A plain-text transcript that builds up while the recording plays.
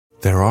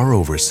There are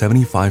over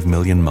 75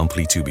 million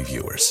monthly Tubi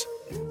viewers.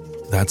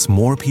 That's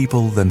more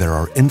people than there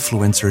are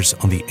influencers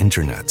on the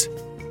internet,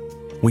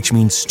 which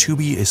means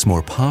Tubi is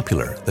more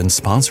popular than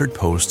sponsored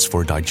posts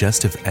for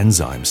digestive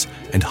enzymes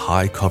and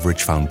high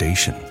coverage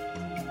foundation.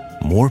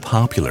 More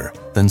popular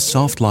than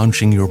soft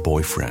launching your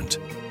boyfriend.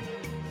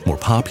 More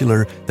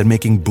popular than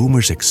making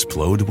boomers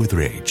explode with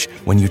rage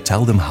when you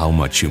tell them how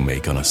much you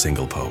make on a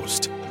single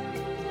post.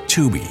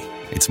 Tubi,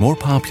 it's more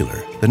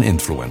popular than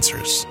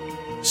influencers.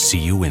 See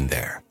you in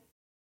there.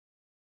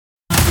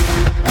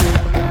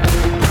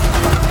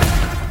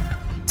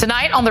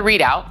 Tonight on the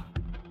ReidOut.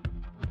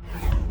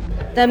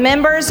 The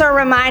members are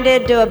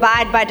reminded to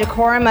abide by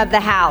decorum of the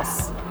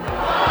House.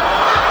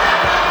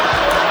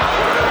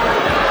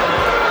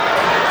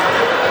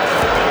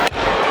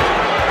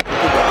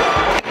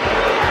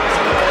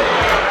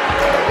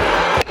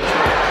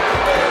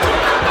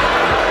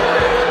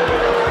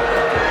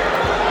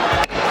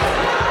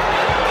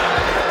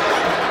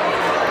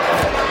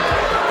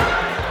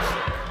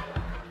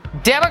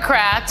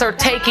 Democrats are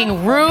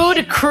taking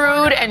rude,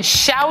 crude, and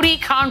shouty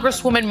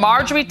Congresswoman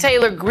Marjorie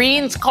Taylor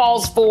Greene's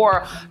calls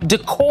for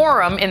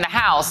decorum in the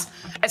House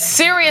as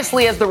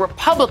seriously as the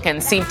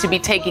Republicans seem to be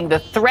taking the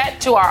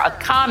threat to our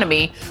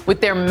economy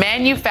with their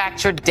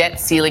manufactured debt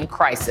ceiling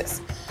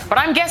crisis. But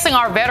I'm guessing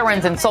our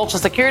veterans and Social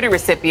Security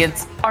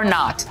recipients are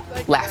not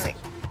laughing.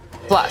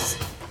 Plus,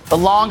 the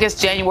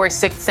longest January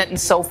 6th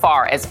sentence so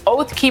far as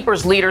Oath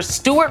Keepers leader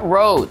Stewart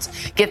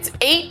Rhodes gets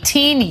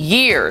 18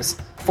 years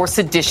for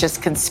seditious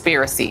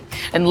conspiracy.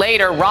 And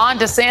later, Ron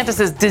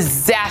DeSantis'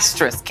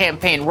 disastrous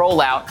campaign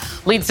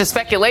rollout leads to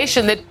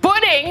speculation that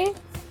pudding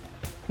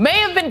may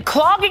have been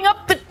clogging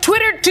up the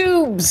Twitter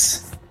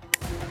tubes.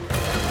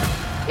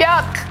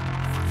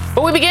 Yuck.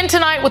 But we begin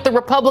tonight with the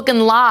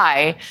Republican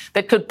lie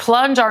that could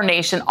plunge our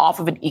nation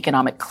off of an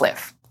economic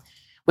cliff.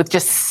 With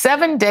just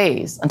 7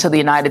 days until the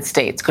United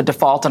States could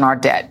default on our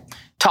debt,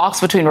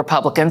 talks between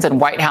Republicans and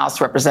White House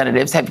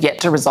representatives have yet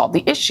to resolve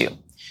the issue.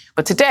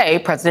 But today,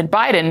 President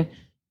Biden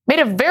made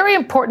a very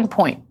important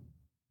point.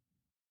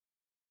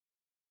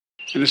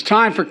 It is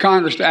time for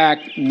Congress to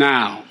act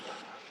now.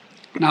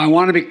 Now, I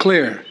want to be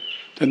clear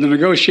that the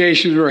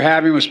negotiations we're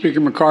having with Speaker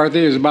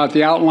McCarthy is about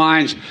the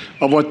outlines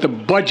of what the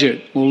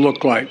budget will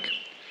look like,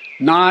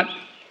 not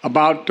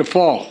about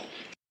default.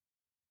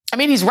 I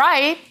mean, he's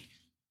right.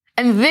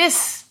 And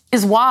this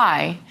is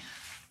why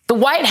the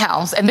White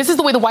House, and this is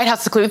the way the White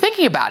House is clearly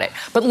thinking about it.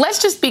 But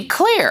let's just be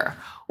clear.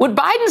 What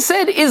Biden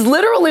said is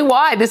literally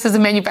why this is a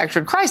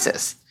manufactured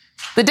crisis.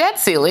 The debt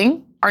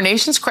ceiling, our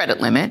nation's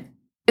credit limit,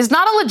 is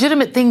not a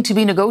legitimate thing to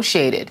be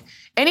negotiated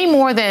any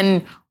more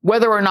than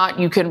whether or not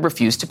you can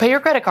refuse to pay your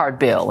credit card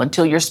bill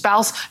until your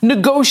spouse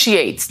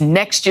negotiates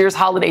next year's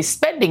holiday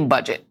spending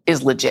budget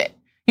is legit.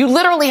 You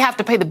literally have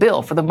to pay the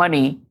bill for the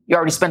money you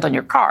already spent on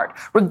your card,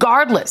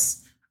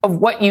 regardless of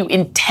what you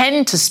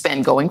intend to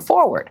spend going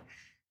forward.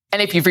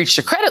 And if you've reached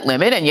your credit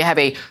limit and you have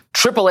a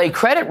AAA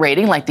credit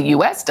rating like the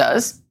U.S.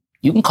 does,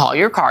 you can call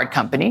your card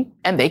company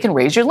and they can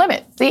raise your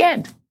limit. The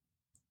end.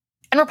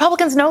 And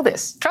Republicans know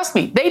this. Trust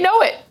me, they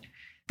know it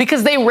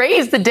because they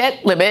raised the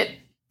debt limit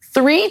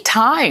 3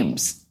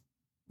 times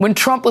when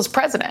Trump was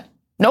president.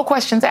 No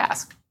questions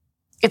asked.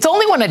 It's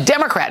only when a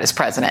Democrat is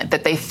president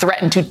that they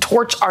threaten to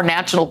torch our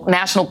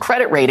national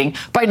credit rating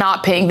by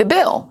not paying the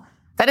bill.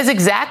 That is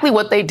exactly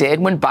what they did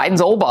when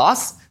Biden's old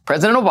boss,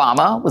 President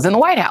Obama, was in the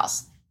White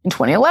House in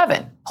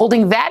 2011,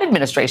 holding that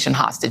administration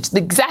hostage the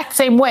exact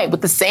same way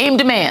with the same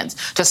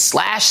demands to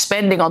slash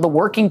spending on the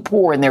working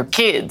poor and their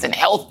kids and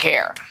health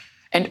care,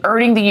 and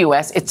earning the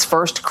U.S. its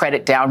first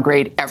credit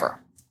downgrade ever.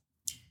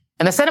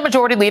 And the Senate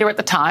Majority Leader at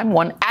the time,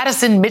 one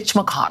Addison Mitch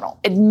McConnell,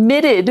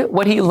 admitted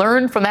what he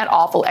learned from that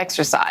awful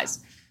exercise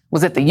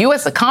was that the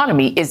U.S.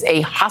 economy is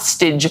a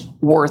hostage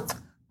worth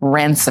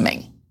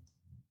ransoming.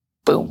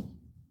 Boom.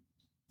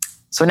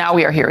 So now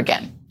we are here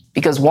again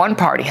because one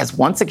party has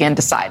once again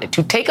decided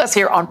to take us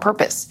here on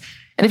purpose.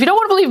 And if you don't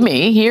want to believe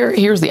me,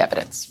 here's the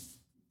evidence.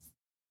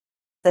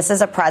 This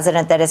is a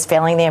president that is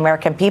failing the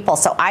American people.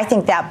 So I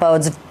think that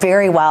bodes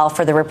very well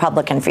for the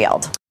Republican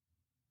field.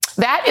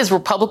 That is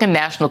Republican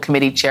National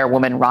Committee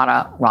Chairwoman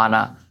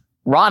Ronna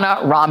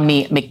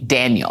Romney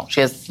McDaniel.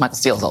 She has Michael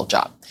Steele's old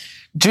job.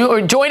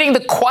 Joining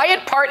the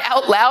Quiet Part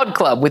Out Loud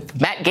Club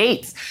with Matt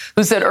Gaetz,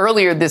 who said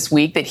earlier this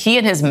week that he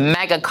and his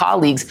MAGA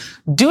colleagues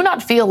do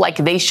not feel like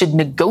they should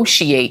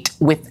negotiate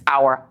with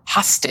our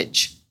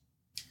hostage.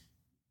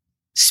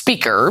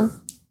 Speaker,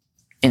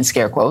 in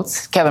scare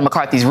quotes, Kevin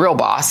McCarthy's real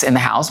boss in the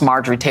House,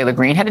 Marjorie Taylor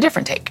Greene, had a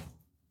different take.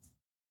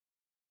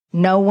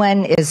 No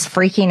one is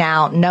freaking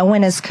out. No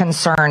one is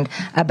concerned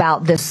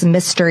about this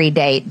mystery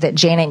date that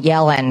Janet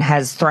Yellen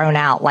has thrown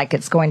out like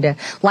it's going to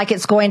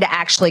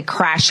actually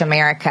crash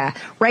America.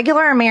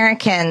 Regular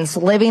Americans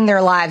living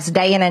their lives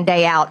day in and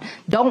day out.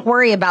 Don't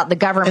worry about the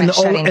government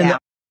shutting down.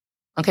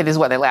 Okay, this is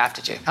why they laughed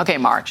at you. Okay,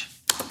 Marge.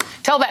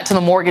 Tell that to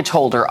the mortgage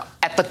holder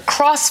at the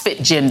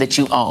CrossFit gym that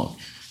you own.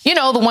 You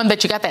know, the one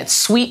that you got that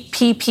sweet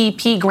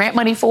PPP grant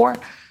money for?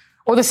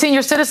 Or the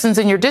senior citizens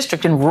in your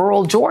district in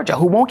rural Georgia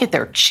who won't get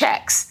their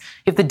checks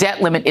if the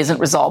debt limit isn't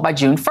resolved by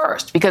June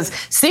 1st, because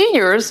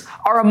seniors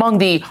are among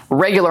the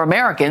regular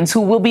Americans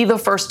who will be the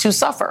first to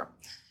suffer.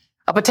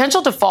 A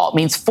potential default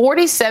means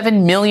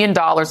 $47 million in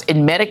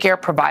Medicare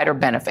provider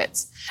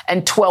benefits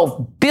and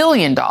 $12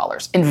 billion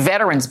in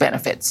veterans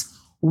benefits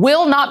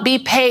will not be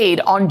paid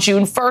on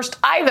June 1st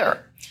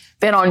either.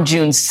 Then on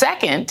June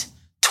 2nd,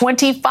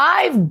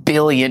 $25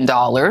 billion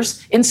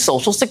in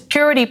Social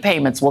Security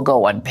payments will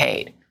go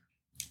unpaid.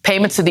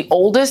 Payments to the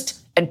oldest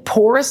and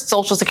poorest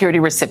Social Security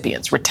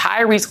recipients,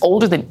 retirees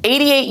older than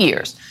 88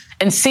 years,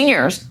 and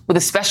seniors with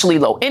especially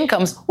low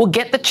incomes will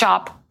get the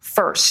chop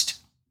first.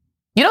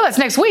 You know that's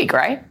next week,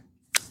 right?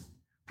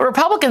 But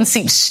Republicans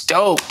seem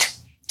stoked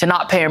to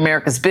not pay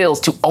America's bills,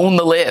 to own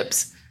the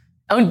libs.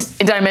 And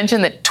did I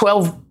mention that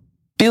 $12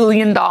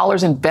 billion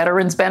in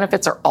veterans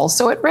benefits are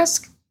also at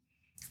risk?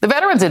 The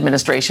Veterans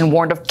Administration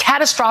warned of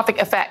catastrophic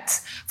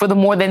effects for the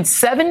more than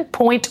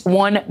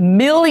 7.1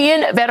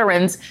 million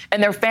veterans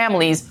and their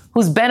families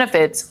whose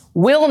benefits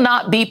will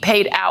not be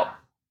paid out.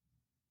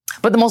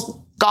 But the most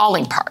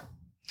galling part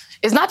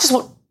is not just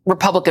what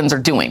Republicans are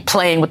doing,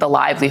 playing with the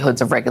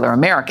livelihoods of regular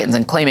Americans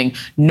and claiming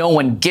no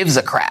one gives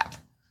a crap,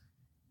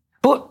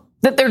 but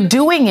that they're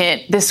doing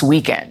it this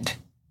weekend.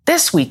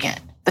 This weekend,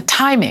 the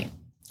timing,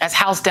 as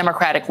House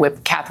Democratic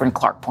Whip Catherine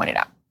Clark pointed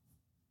out.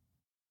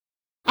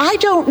 I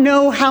don't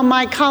know how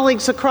my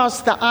colleagues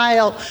across the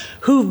aisle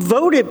who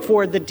voted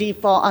for the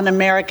Default on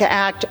America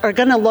Act are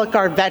going to look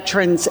our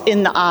veterans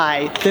in the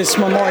eye this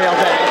Memorial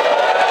Day.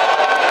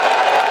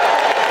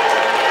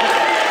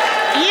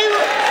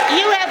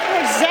 You have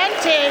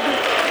presented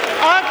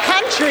our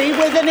country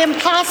with an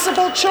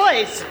impossible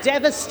choice: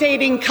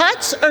 devastating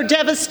cuts or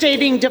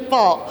devastating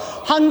default,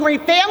 hungry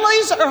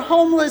families or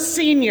homeless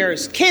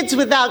seniors, kids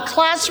without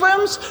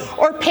classrooms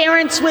or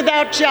parents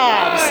without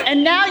jobs.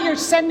 And now you're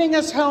sending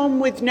us home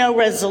with no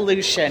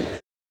resolution.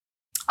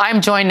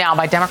 I'm joined now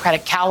by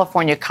Democratic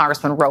California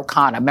Congressman Ro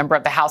Khanna, member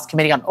of the House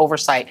Committee on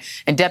Oversight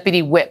and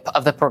Deputy Whip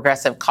of the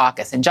Progressive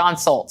Caucus, and John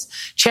Soltz,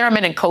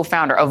 chairman and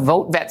co-founder of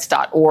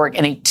VoteVets.org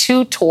and a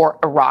two-tour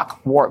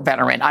Iraq war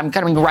veteran. I'm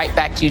coming right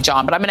back to you,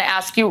 John, but I'm going to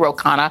ask you, Ro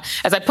Khanna,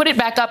 as I put it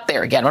back up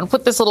there again. I'm going to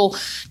put this little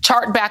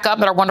chart back up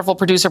that our wonderful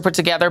producer put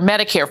together.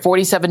 Medicare,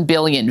 $47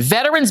 billion.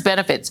 Veterans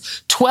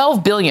benefits,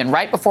 $12 billion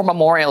right before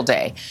Memorial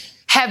Day.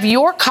 Have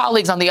your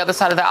colleagues on the other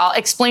side of the aisle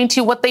explained to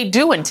you what they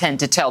do intend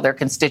to tell their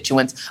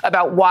constituents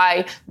about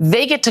why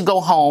they get to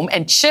go home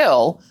and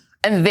chill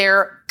and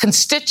their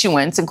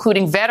constituents,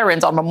 including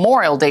veterans on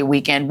Memorial Day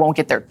weekend, won't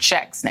get their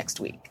checks next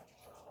week?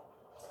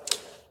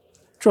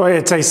 Joy,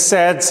 it's a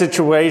sad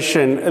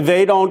situation.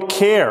 They don't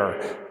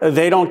care.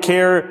 They don't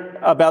care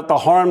about the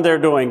harm they're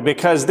doing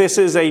because this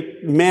is a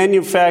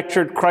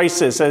manufactured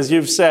crisis, as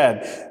you've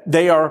said.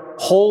 They are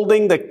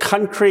holding the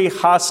country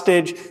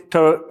hostage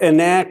to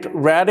enact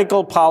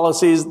radical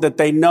policies that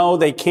they know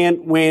they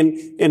can't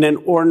win in an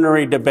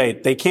ordinary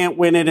debate. They can't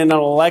win it in an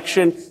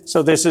election,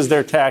 so this is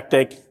their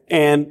tactic.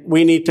 And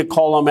we need to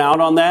call them out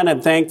on that.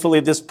 And thankfully,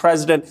 this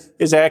president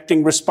is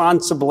acting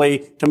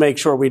responsibly to make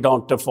sure we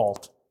don't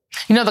default.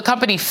 You know, the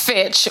company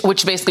Fitch,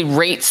 which basically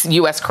rates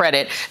U.S.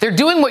 credit, they're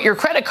doing what your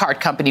credit card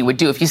company would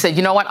do. If you said,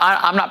 you know what,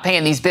 I'm not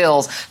paying these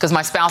bills because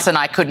my spouse and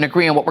I couldn't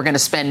agree on what we're going to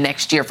spend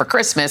next year for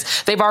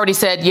Christmas. They've already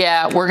said,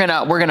 yeah, we're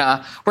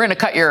gonna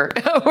cut your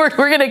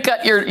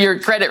your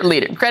credit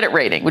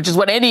rating, which is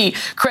what any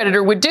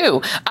creditor would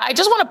do. I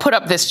just want to put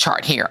up this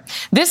chart here.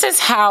 This is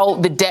how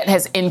the debt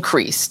has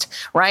increased,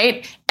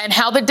 right? And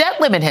how the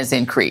debt limit has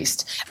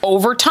increased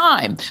over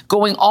time,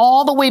 going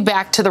all the way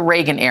back to the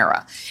Reagan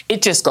era.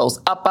 It just goes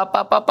up, up,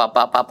 up, up, up,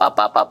 up, up, up,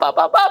 up, up, up,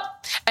 up,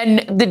 up. And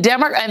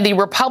the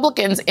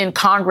Republicans in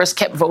Congress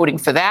kept voting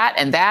for that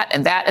and that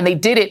and that. And they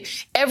did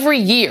it every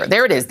year.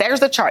 There it is. There's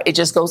the chart. It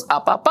just goes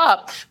up, up,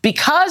 up.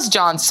 Because,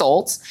 John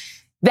Soltz,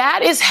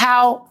 that is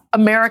how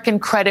American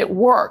credit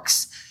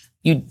works.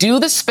 You do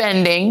the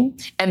spending,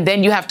 and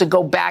then you have to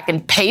go back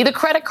and pay the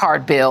credit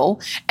card bill.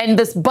 And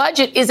this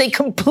budget is a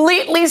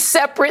completely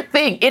separate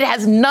thing. It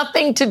has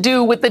nothing to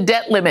do with the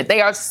debt limit.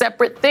 They are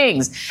separate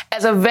things.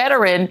 As a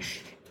veteran,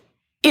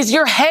 is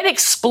your head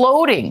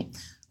exploding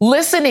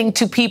listening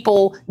to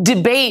people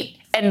debate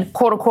and,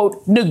 quote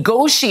unquote,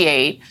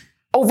 negotiate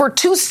over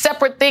two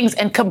separate things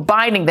and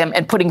combining them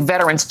and putting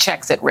veterans'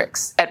 checks at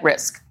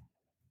risk?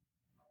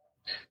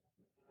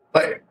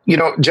 But, you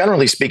know,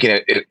 generally speaking,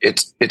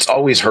 it's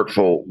always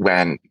hurtful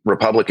when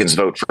Republicans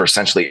vote for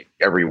essentially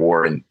every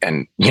war and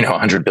you know,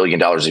 $100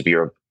 billion a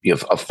year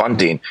of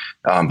funding.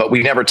 But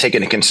we never take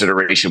into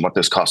consideration what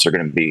those costs are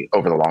going to be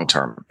over the long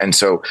term. And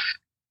so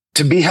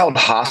to be held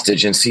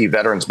hostage and see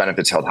veterans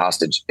benefits held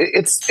hostage,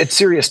 it's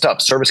serious stuff.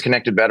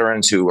 Service-connected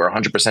veterans who are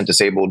 100%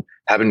 disabled,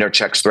 having their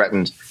checks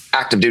threatened,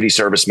 active duty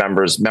service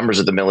members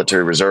of the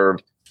military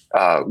reserve,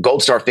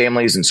 Gold Star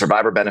families and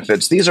survivor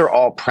benefits. These are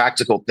all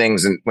practical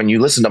things. And when you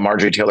listen to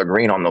Marjorie Taylor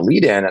Greene on the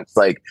lead in, it's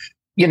like,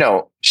 you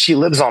know, she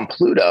lives on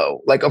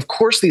Pluto. Like, of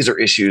course, these are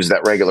issues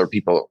that regular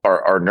people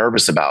are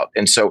nervous about.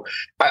 And so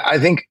I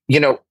think, you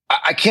know,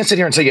 I can't sit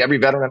here and tell you every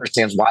veteran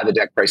understands why the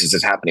debt crisis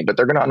is happening, but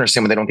they're going to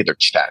understand when they don't get their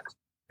check.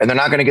 And they're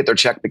not going to get their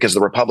check because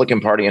the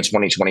Republican Party in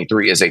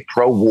 2023 is a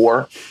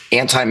pro-war,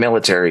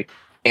 anti-military,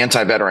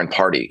 anti-veteran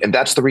party. And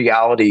that's the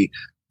reality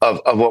of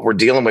what we're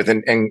dealing with.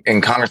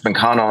 And Congressman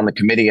Khanna on the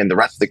committee and the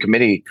rest of the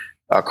committee,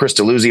 Chris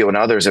DeLuzio and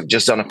others have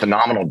just done a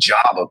phenomenal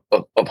job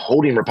of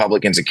holding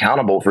Republicans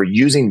accountable for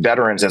using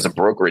veterans as a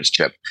brokerage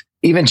chip.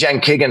 Even Jen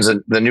Kiggins,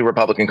 the new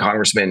Republican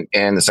congressman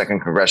in the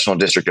 2nd Congressional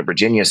District of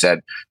Virginia, said,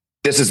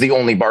 this is the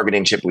only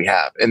bargaining chip we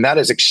have. And that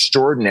is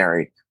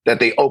extraordinary that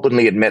they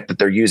openly admit that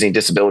they're using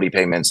disability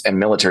payments and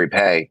military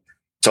pay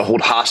to hold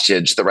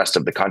hostage the rest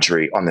of the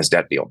country on this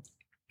debt deal.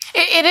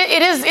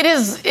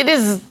 It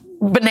is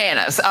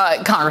bananas,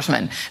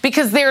 Congressman,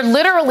 because they're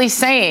literally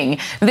saying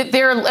that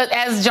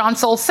as John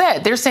Sol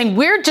said, they're saying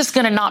we're just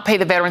going to not pay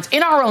the veterans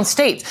in our own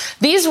states.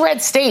 These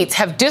red states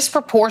have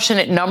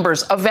disproportionate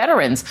numbers of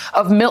veterans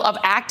of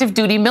active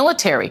duty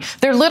military.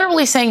 They're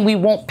literally saying we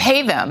won't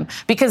pay them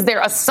because their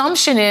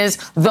assumption is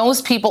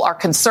those people are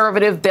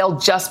conservative. They'll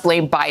just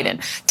blame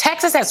Biden.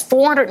 Texas has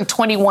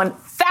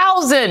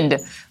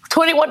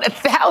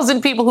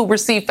 21,000 people who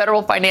receive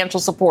federal financial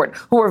support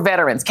who are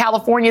veterans.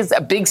 California's a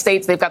big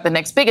state. So they've got the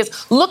next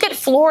biggest. Look at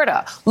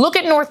Florida. Look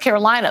at North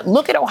Carolina.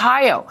 Look at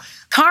Ohio.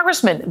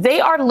 Congressman, they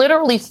are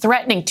literally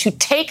threatening to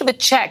take the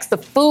checks, the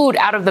food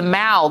out of the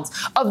mouths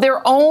of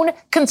their own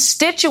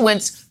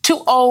constituents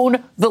to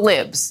own the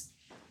libs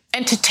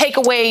and to take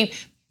away,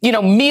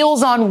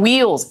 Meals on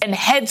Wheels and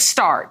Head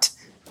Start.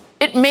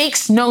 It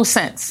makes no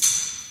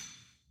sense.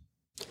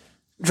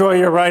 Joy,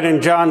 you're right.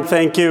 And John,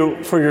 thank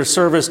you for your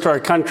service to our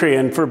country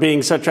and for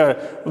being such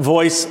a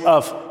voice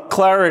of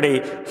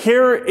clarity.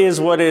 Here is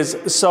what is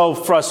so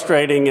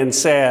frustrating and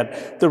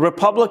sad. The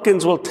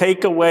Republicans will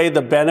take away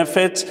the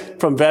benefits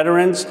from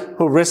veterans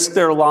who risk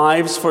their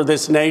lives for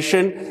this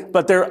nation,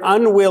 but they're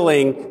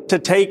unwilling to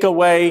take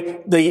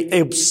away the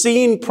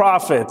obscene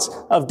profits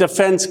of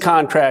defense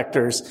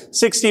contractors.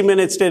 60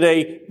 Minutes did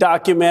a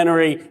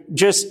documentary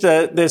just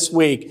this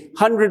week,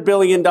 $100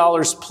 billion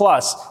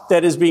plus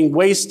that is being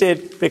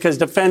wasted because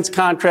defense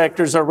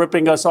contractors are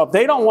ripping us off.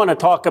 They don't want to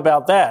talk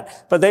about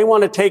that, but they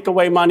want to take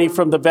away money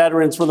from the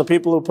veterans, from the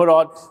people who put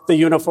on the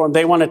uniform.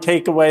 They want to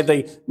take away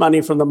the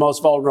money from the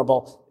most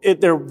vulnerable.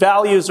 Their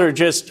values are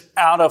just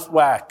out of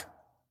whack.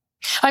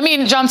 I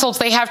mean, John Soltz,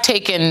 they have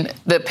taken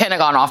the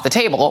Pentagon off the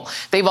table.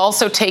 They've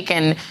also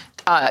taken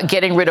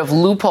getting rid of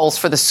loopholes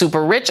for the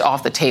super rich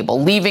off the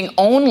table, leaving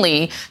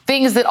only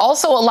things that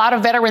also a lot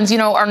of veterans,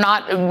 are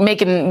not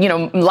making,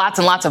 lots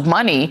and lots of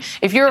money.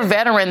 If you're a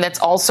veteran that's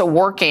also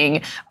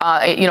working,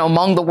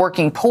 among the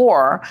working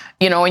poor,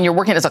 and you're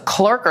working as a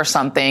clerk or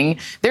something,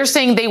 they're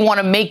saying they want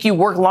to make you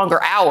work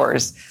longer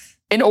hours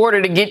in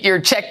order to get your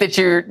check that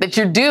you're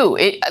due.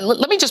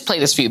 Let me just play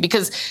this for you,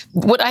 because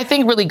what I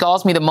think really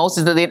galls me the most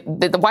is that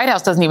the White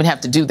House doesn't even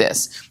have to do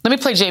this. Let me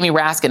play Jamie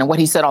Raskin and what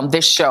he said on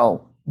this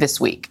show this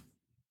week.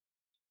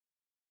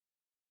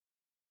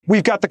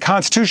 We've got the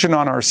Constitution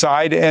on our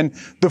side, and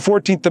the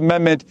 14th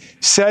Amendment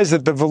says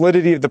that the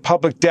validity of the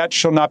public debt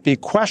shall not be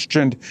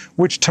questioned,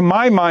 which to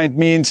my mind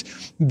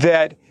means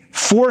that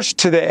forced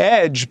to the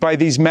edge by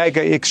these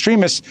MAGA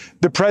extremists,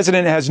 the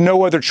president has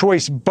no other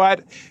choice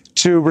but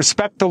to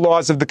respect the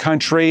laws of the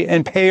country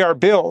and pay our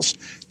bills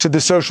to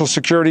the Social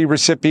Security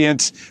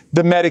recipients,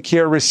 the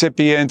Medicare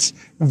recipients,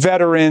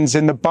 veterans,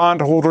 and the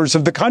bondholders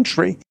of the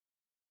country.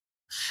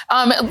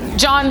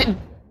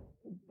 John,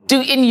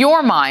 in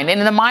your mind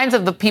and in the minds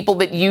of the people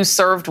that you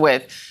served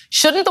with,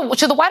 should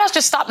the White House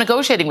just stop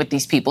negotiating with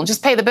these people and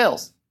just pay the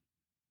bills?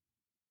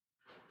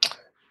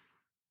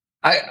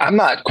 I'm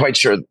not quite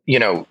sure.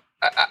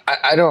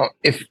 I don't.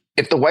 If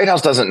the White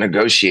House doesn't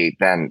negotiate,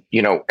 then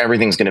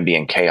everything's going to be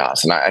in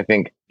chaos. And I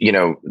think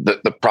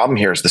the problem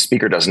here is the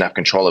speaker doesn't have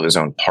control of his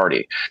own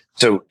party.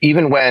 So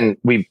even when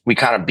we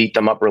kind of beat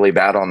them up really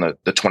bad on the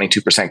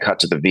 22% cut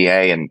to the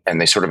VA, and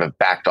they sort of have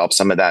backed off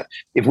some of that,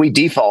 if we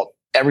default,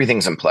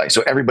 everything's in play.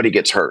 So everybody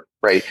gets hurt,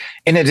 right?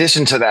 In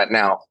addition to that,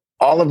 now,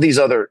 all of these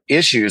other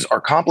issues are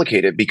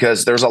complicated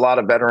because there's a lot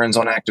of veterans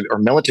on active or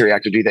military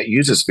active duty that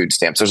uses food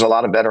stamps. There's a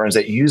lot of veterans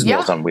that use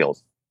Meals on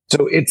Wheels.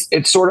 So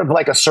it's sort of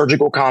like a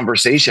surgical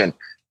conversation.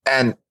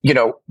 And,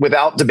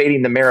 without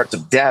debating the merits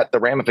of debt, the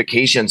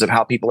ramifications of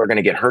how people are going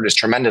to get hurt is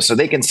tremendous. So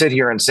they can sit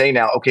here and say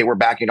now, okay, we're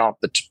backing off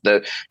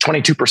the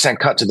 22%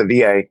 cut to the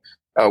VA,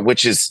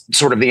 which is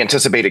sort of the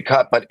anticipated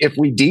cut. But if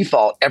we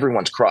default,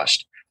 everyone's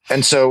crushed.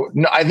 And so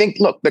I think,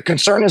 look, the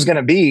concern is going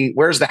to be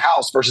where's the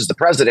House versus the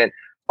president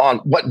on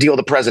what deal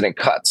the president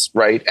cuts.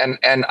 Right.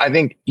 And I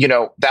think,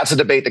 that's a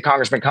debate that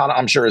Congressman Khanna,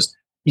 I'm sure, is,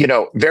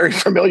 very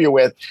familiar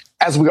with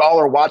as we all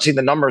are watching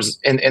the numbers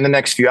in the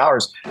next few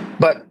hours.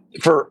 But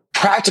for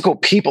practical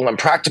people and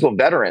practical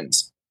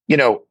veterans,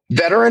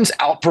 veterans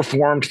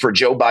outperformed for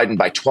Joe Biden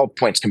by 12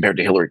 points compared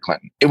to Hillary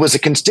Clinton. It was a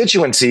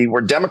constituency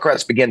where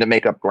Democrats began to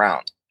make up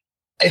ground.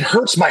 It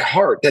hurts my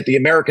heart that the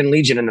American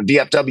Legion and the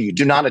VFW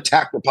do not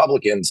attack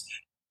Republicans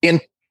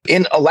in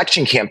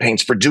election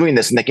campaigns for doing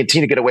this, and they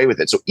continue to get away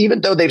with it. So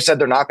even though they've said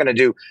they're not going to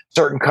do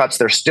certain cuts,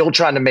 they're still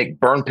trying to make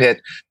burn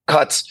pit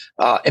cuts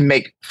and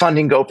make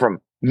funding go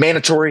from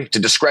mandatory to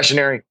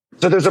discretionary.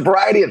 So there's a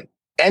variety of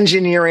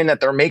engineering that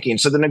they're making.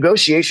 So the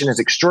negotiation is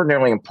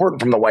extraordinarily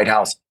important from the White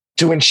House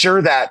to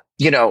ensure that,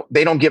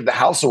 they don't give the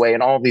House away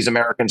and all of these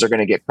Americans are going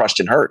to get crushed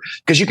and hurt,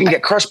 because you can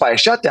get crushed by a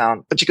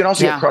shutdown, but you can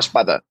also get crushed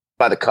by the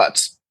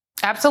cuts.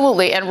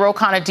 Absolutely. And Ro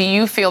Khanna, do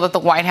you feel that the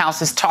White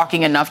House is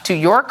talking enough to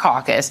your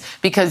caucus,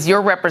 because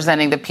you're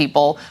representing the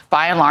people,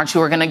 by and large,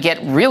 who are going to get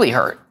really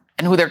hurt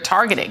and who they're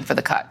targeting for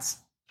the cuts?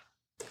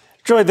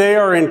 Joy, they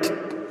are in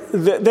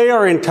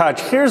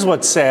touch. Here's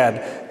what's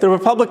sad. The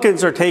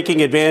Republicans are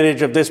taking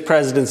advantage of this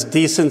president's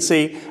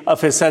decency, of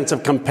his sense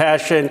of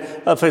compassion,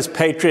 of his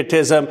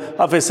patriotism,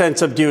 of his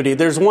sense of duty.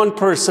 There's one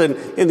person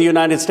in the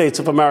United States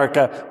of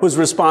America who's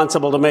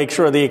responsible to make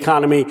sure the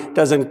economy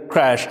doesn't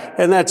crash,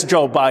 and that's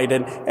Joe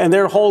Biden. And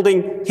they're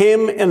holding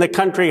him and the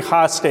country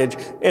hostage.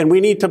 And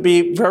we need to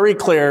be very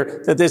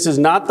clear that this is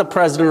not the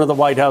president or the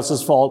White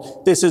House's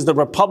fault. This is the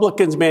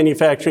Republicans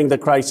manufacturing the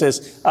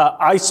crisis.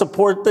 I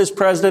support this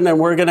president, and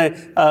we're going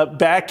to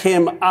back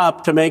him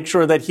up to make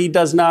sure that he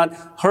does not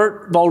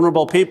hurt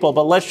vulnerable people.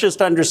 But let's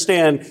just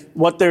understand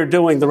what they're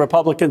doing, the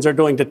Republicans are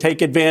doing, to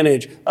take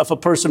advantage of a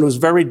person who's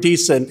very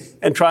decent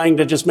and trying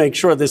to just make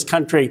sure this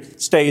country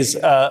stays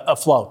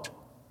afloat.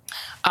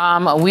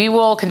 We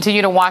will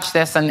continue to watch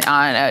this, and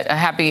a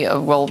happy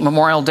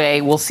Memorial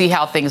Day. We'll see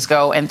how things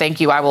go. And thank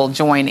you. I will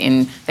join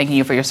in thanking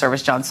you for your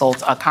service, John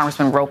Soltz,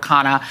 Congressman Ro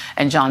Khanna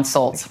and John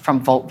Soltz from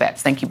Vote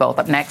Vets. Thank you both.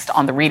 Up next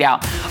on the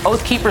ReidOut,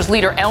 Oath Keepers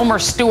leader Elmer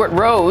Stewart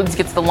Rhodes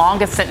gets the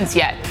longest sentence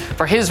yet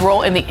for his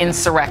role in the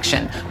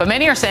insurrection. But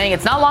many are saying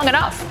it's not long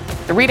enough.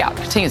 The ReidOut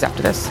continues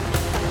after this.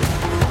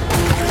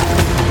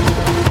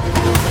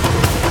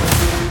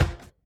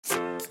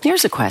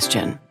 Here's a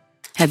question.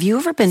 Have you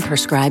ever been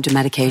prescribed a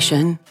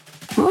medication?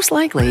 Most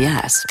likely,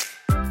 yes.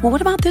 Well,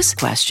 what about this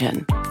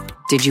question?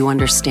 Did you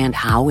understand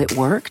how it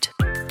worked?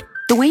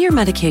 The way your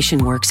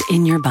medication works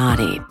in your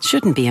body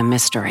shouldn't be a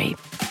mystery.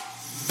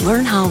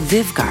 Learn how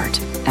Vyvgart,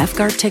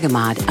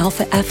 Efgartigimod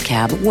Alpha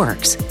FCAB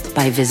works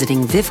by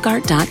visiting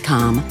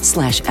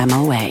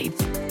Vyvgart.com/MOA.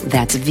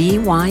 That's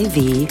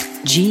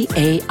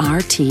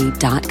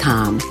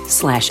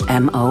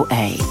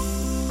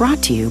VYVGART.com/MOA.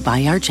 Brought to you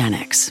by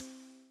argenx.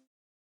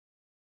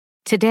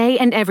 Today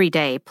and every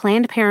day,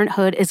 Planned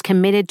Parenthood is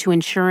committed to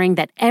ensuring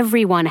that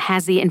everyone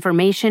has the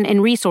information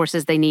and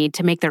resources they need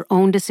to make their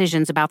own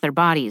decisions about their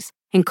bodies,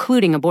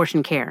 including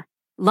abortion care.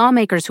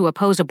 Lawmakers who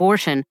oppose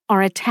abortion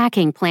are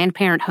attacking Planned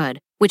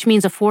Parenthood, which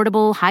means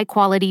affordable,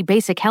 high-quality,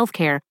 basic health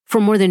care for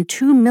more than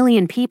 2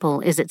 million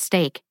people is at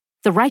stake.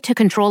 The right to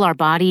control our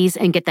bodies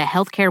and get the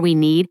health care we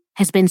need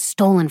has been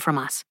stolen from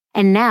us.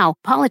 And now,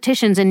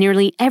 politicians in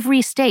nearly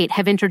every state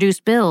have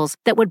introduced bills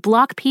that would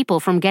block people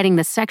from getting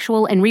the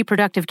sexual and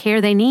reproductive care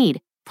they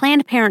need.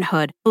 Planned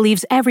Parenthood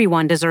believes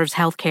everyone deserves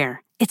health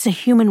care. It's a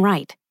human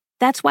right.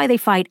 That's why they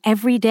fight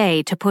every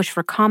day to push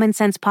for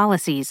common-sense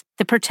policies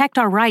that protect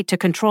our right to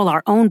control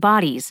our own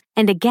bodies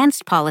and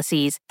against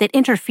policies that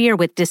interfere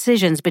with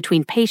decisions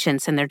between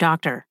patients and their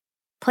doctor.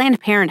 Planned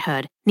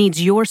Parenthood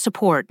needs your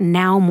support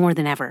now more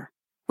than ever.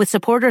 With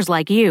supporters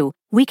like you,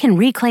 we can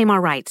reclaim our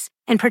rights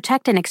and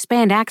protect and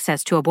expand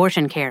access to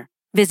abortion care.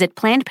 Visit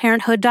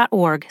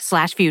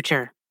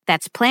PlannedParenthood.org/future.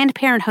 That's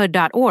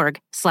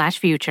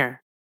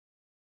PlannedParenthood.org/future.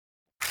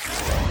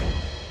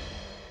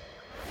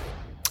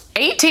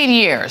 18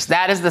 years.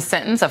 That is the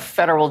sentence a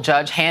federal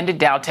judge handed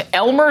down to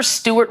Elmer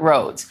Stewart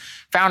Rhodes,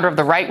 founder of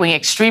the right-wing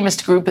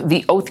extremist group,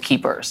 the Oath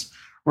Keepers.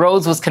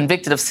 Rhodes was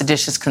convicted of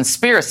seditious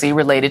conspiracy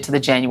related to the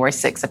January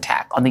 6th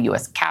attack on the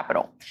U.S.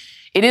 Capitol.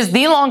 It is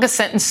the longest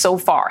sentence so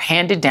far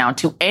handed down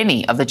to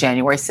any of the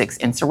January 6th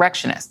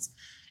insurrectionists.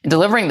 In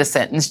delivering the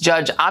sentence,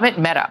 Judge Amit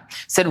Mehta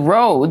said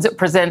Rhodes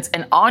presents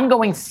an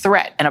ongoing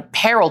threat and a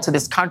peril to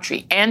this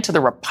country and to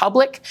the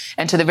republic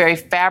and to the very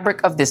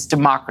fabric of this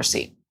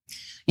democracy.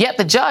 Yet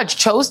the judge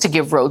chose to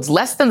give Rhodes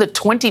less than the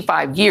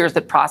 25 years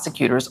that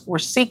prosecutors were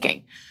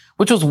seeking,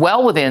 which was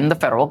well within the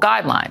federal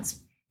guidelines.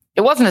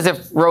 It wasn't as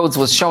if Rhodes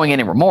was showing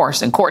any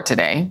remorse in court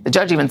today. The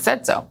judge even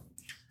said so.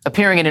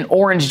 Appearing in an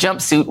orange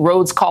jumpsuit,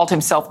 Rhodes called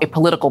himself a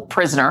political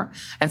prisoner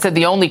and said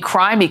the only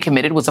crime he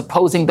committed was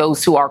opposing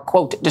those who are,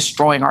 quote,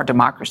 destroying our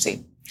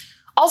democracy.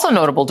 Also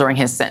notable during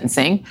his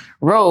sentencing,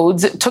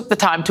 Rhodes took the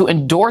time to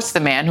endorse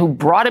the man who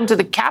brought him to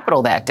the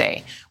Capitol that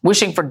day,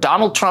 wishing for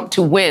Donald Trump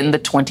to win the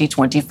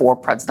 2024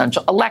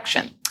 presidential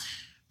election.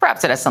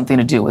 Perhaps it has something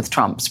to do with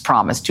Trump's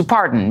promise to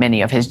pardon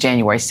many of his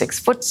January 6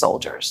 foot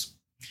soldiers.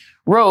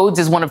 Rhodes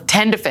is one of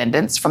 10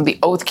 defendants from the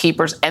Oath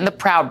Keepers and the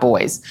Proud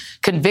Boys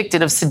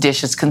convicted of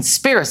seditious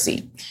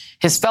conspiracy.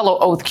 His fellow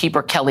Oath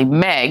Keeper Kelly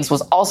Meggs was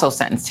also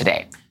sentenced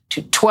today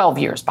to 12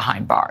 years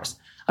behind bars.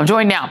 I'm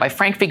joined now by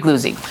Frank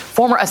Figliuzzi,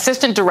 former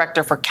assistant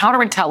director for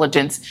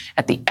counterintelligence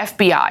at the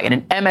FBI and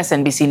an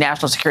MSNBC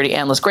national security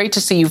analyst. Great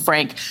to see you,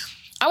 Frank.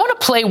 I want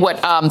to play what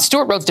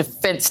Stewart Rhodes'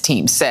 defense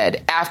team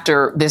said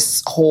after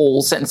this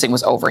whole sentencing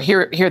was over.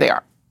 Here they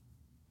are.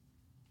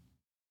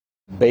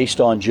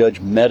 Based on Judge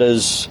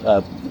Mehta's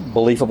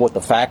belief of what the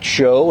facts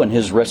show and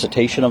his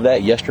recitation of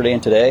that yesterday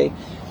and today,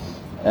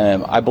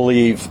 I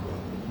believe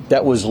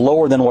that was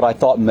lower than what I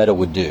thought Mehta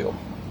would do.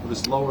 It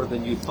was lower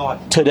than you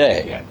thought.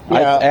 Today. Yeah.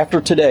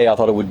 After today, I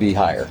thought it would be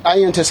higher.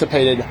 I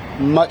anticipated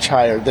much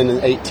higher than an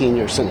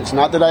 18-year sentence.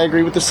 Not that I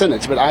agree with the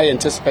sentence, but I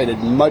anticipated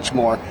much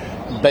more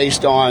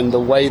based on the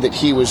way that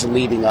he was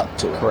leading up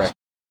to it. Correct.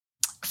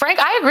 Frank,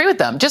 I agree with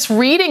them. Just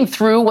reading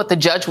through what the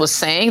judge was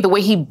saying, the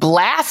way he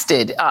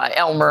blasted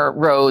Elmer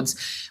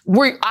Rhodes,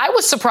 I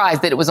was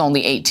surprised that it was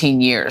only 18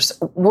 years.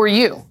 Were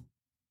you?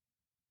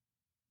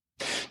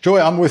 Joy,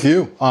 I'm with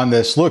you on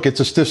this. Look, it's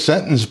a stiff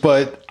sentence,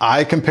 but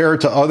I compare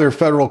it to other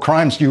federal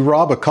crimes. You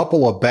rob a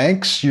couple of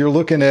banks, you're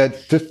looking at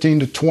 15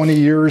 to 20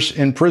 years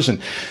in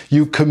prison.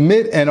 You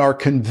commit and are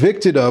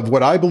convicted of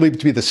what I believe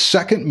to be the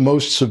second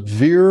most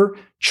severe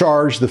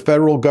charge the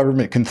federal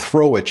government can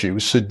throw at you,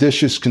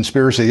 seditious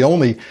conspiracy. The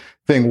only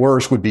thing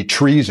worse would be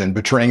treason,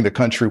 betraying the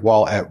country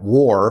while at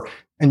war.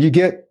 And you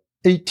get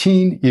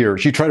 18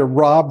 years. You try to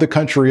rob the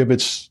country of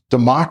its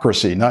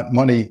democracy, not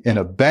money in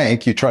a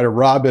bank. You try to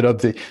rob it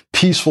of the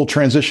peaceful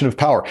transition of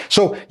power.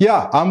 So,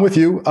 yeah, I'm with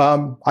you.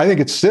 I think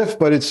it's stiff,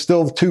 but it's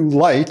still too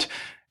light.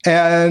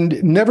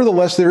 And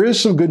nevertheless, there is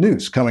some good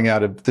news coming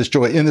out of this,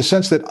 Joy, in the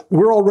sense that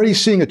we're already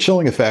seeing a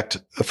chilling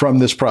effect from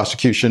this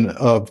prosecution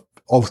of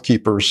Oath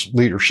Keepers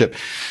leadership.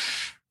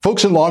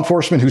 Folks in law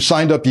enforcement who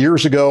signed up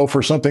years ago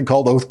for something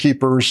called Oath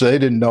Keepers, they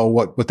didn't know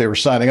what they were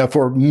signing up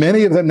for.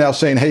 Many of them now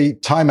saying, hey,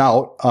 time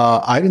out.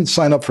 I didn't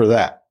sign up for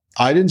that.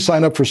 I didn't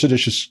sign up for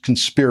seditious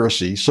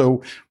conspiracy.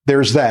 So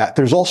there's that.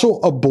 There's also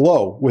a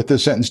blow with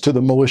this sentence to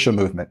the militia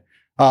movement.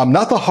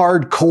 Not the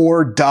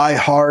hardcore,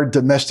 die-hard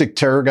domestic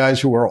terror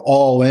guys who are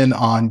all in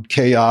on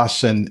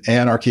chaos and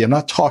anarchy. I'm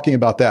not talking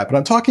about that, but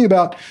I'm talking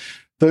about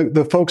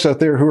the folks out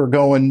there who are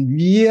going,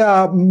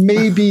 yeah,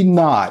 maybe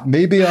not.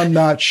 Maybe I'm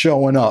not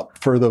showing up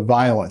for the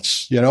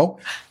violence, you know?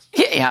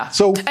 Yeah.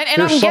 So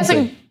and I'm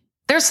guessing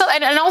there's some,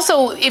 and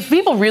also if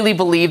people really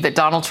believe that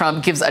Donald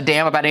Trump gives a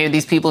damn about any of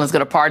these people and is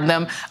going to pardon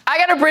them, I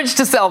got a bridge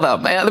to sell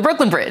them, the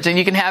Brooklyn Bridge, and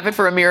you can have it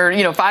for a mere,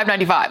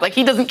 $5.95. Like,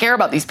 he doesn't care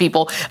about these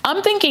people.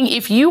 I'm thinking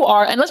if you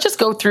are, and let's just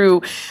go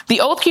through,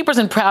 the Oath Keepers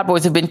and Proud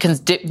Boys have been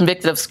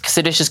convicted of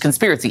seditious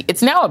conspiracy.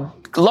 It's now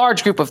a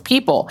large group of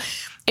people.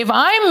 If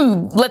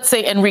I'm, let's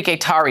say, Enrique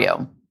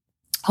Tarrio,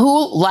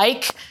 who,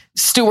 like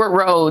Stewart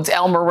Rhodes,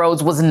 Elmer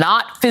Rhodes, was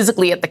not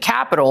physically at the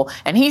Capitol,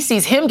 and he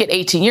sees him get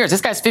 18 years. This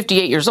guy's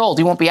 58 years old.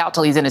 He won't be out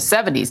till he's in his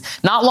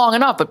 70s. Not long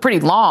enough, but pretty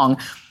long.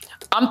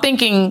 I'm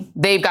thinking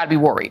they've got to be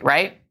worried,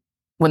 right?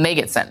 When they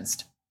get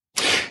sentenced.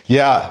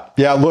 Yeah.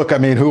 Look, I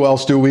mean, who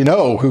else do we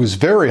know who's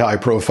very high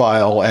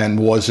profile and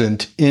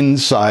wasn't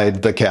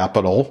inside the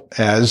Capitol,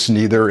 as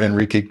neither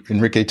Enrique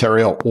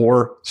Tarrio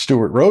or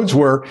Stewart Rhodes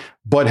were,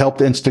 but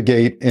helped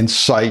instigate,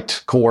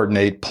 incite,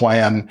 coordinate,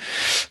 plan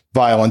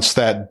violence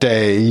that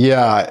day.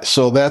 Yeah.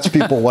 So that's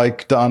people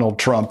like Donald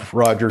Trump,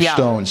 Roger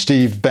Stone,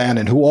 Steve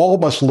Bannon, who all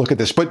must look at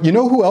this. But you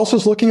know who else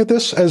is looking at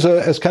this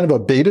as kind of a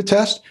beta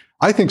test?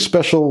 I think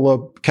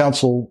Special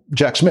Counsel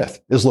Jack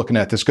Smith is looking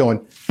at this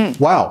going,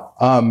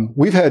 wow,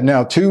 we've had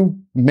now two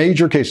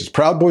major cases,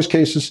 Proud Boys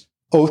cases,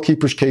 Oath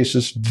Keepers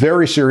cases,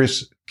 very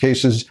serious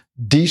cases.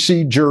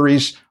 D.C.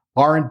 juries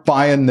aren't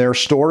buying their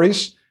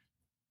stories.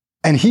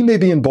 And he may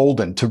be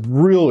emboldened to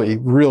really,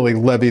 really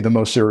levy the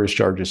most serious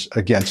charges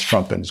against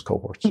Trump and his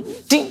cohorts.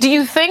 Do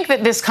you think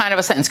that this kind of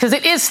a sentence, because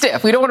it is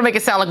stiff, we don't want to make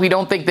it sound like we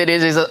don't think that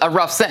it is a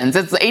rough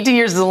sentence. 18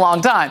 years is a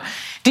long time.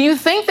 Do you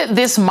think that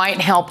this might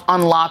help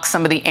unlock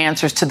some of the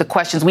answers to the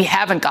questions we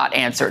haven't got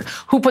answered?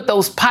 Who put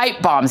those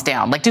pipe bombs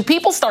down? Like, do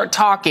people start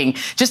talking,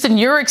 just in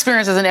your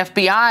experience as an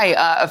FBI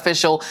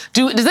official,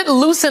 does it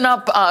loosen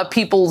up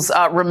people's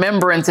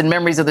remembrance and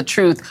memories of the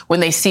truth when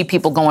they see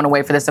people going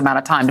away for this amount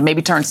of time to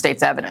maybe turn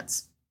state's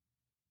evidence?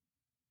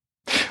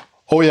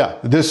 Oh, yeah.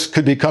 This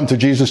could be come to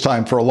Jesus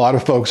time for a lot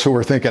of folks who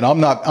are thinking, I'm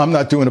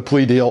not doing a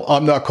plea deal.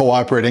 I'm not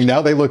cooperating.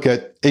 Now they look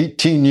at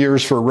 18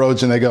 years for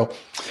Rhodes and they go,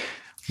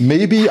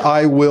 maybe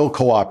I will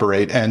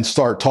cooperate and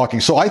start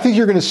talking. So I think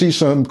you're going to see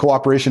some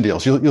cooperation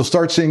deals. You'll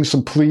start seeing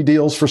some plea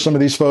deals for some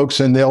of these folks,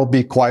 and they'll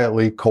be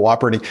quietly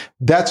cooperating.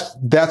 That's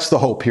the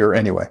hope here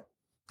anyway.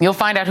 You'll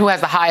find out who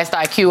has the highest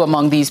IQ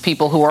among these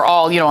people who are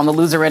all, on the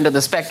loser end of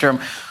the spectrum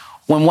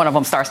when one of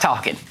them starts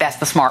talking. That's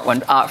the smart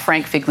one.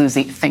 Frank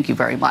Figliuzzi, thank you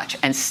very much.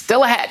 And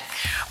still ahead,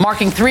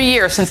 marking 3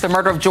 years since the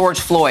murder of George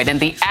Floyd and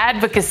the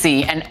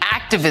advocacy and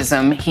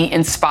activism he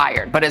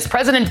inspired. But as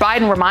President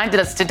Biden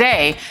reminded us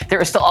today, there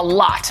is still a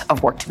lot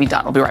of work to be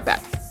done. We'll be right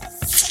back.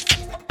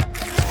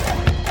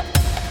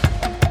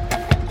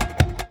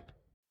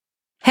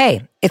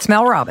 Hey, it's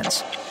Mel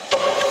Robbins.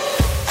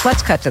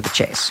 Let's cut to the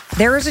chase.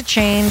 There is a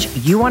change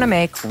you want to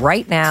make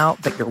right now,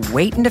 but you're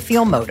waiting to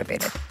feel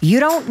motivated. You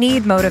don't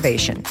need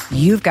motivation.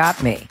 You've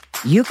got me.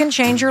 You can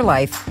change your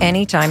life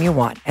anytime you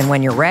want. And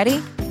when you're ready,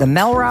 the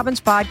Mel Robbins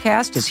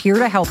Podcast is here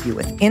to help you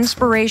with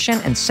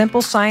inspiration and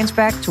simple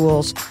science-backed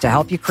tools to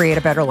help you create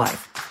a better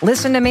life.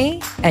 Listen to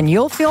me, and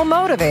you'll feel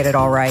motivated,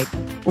 all right.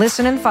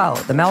 Listen and follow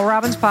the Mel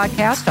Robbins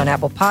Podcast on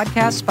Apple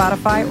Podcasts,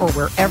 Spotify, or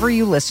wherever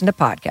you listen to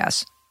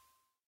podcasts.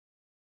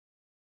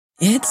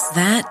 It's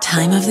that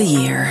time of the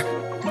year.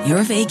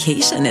 Your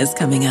vacation is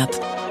coming up.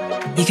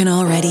 You can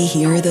already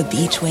hear the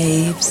beach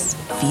waves,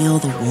 feel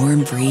the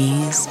warm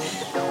breeze,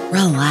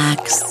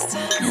 relax,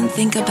 and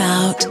think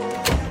about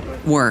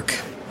work.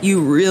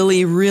 You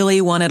really,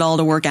 really want it all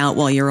to work out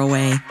while you're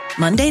away.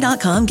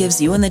 Monday.com gives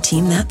you and the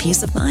team that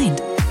peace of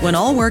mind. When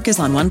all work is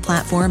on one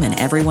platform and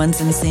everyone's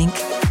in sync,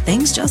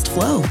 things just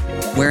flow.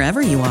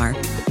 Wherever you are,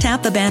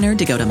 tap the banner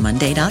to go to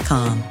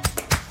Monday.com.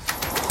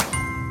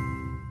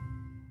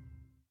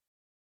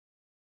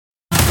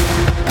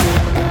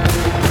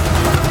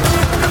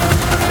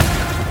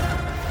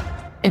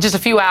 In just a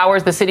few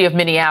hours, the city of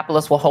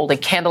Minneapolis will hold a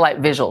candlelight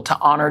vigil to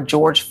honor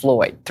George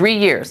Floyd, 3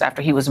 years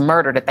after he was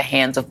murdered at the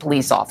hands of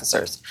police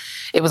officers.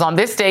 It was on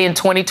this day in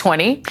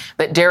 2020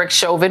 that Derek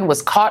Chauvin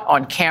was caught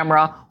on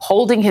camera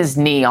holding his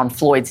knee on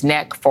Floyd's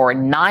neck for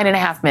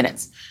 9.5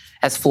 minutes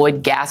as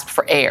Floyd gasped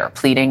for air,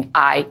 pleading,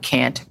 "I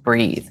can't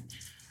breathe."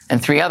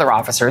 And 3 other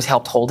officers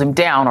helped hold him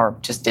down or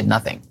just did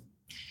nothing.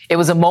 It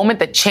was a moment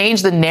that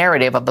changed the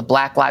narrative of the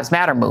Black Lives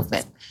Matter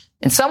movement.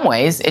 In some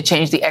ways, it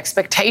changed the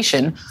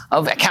expectation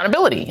of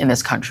accountability in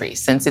this country,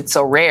 since it's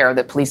so rare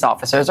that police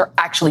officers are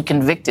actually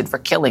convicted for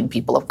killing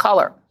people of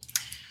color.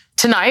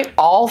 Tonight,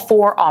 all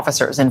 4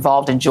 officers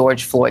involved in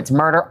George Floyd's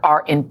murder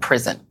are in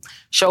prison.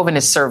 Chauvin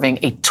is serving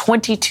a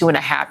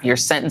 22.5-year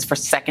sentence for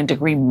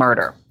second-degree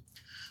murder.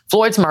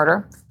 Floyd's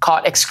murder,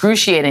 caught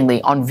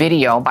excruciatingly on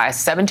video by a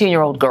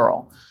 17-year-old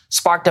girl,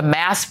 sparked a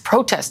mass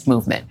protest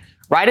movement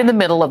right in the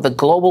middle of the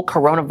global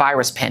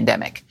coronavirus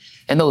pandemic.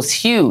 And those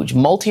huge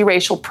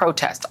multiracial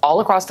protests all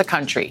across the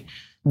country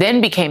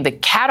then became the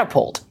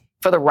catapult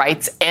for the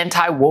right's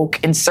anti-woke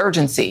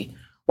insurgency,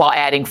 while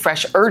adding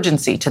fresh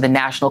urgency to the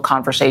national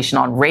conversation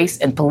on race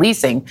and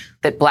policing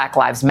that Black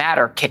Lives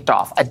Matter kicked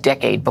off a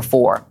decade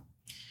before.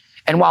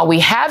 And while we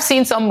have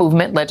seen some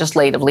movement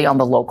legislatively on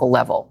the local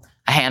level,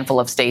 a handful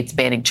of states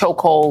banning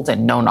chokeholds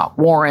and no-knock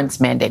warrants,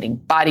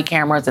 mandating body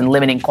cameras and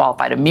limiting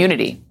qualified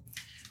immunity,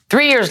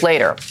 3 years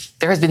later,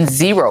 there has been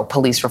zero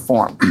police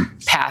reform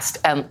passed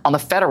on the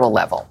federal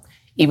level,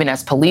 even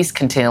as police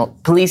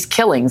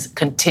killings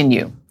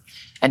continue.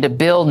 And a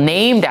bill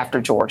named after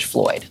George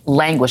Floyd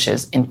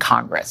languishes in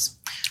Congress.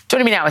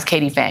 Joining me now is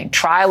Katie Phang,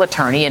 trial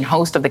attorney and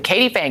host of The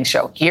Katie Phang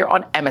Show here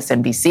on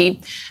MSNBC,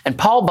 and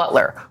Paul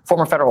Butler,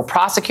 former federal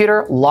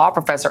prosecutor, law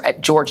professor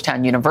at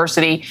Georgetown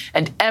University,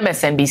 and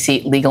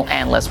MSNBC legal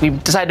analyst.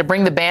 We've decided to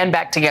bring the band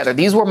back together.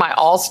 These were my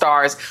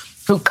all-stars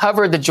who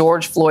covered the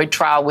George Floyd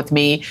trial with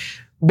me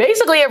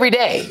basically every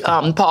day.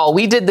 Paul,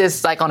 we did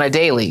this like on a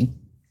daily.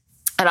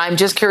 And I'm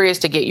just curious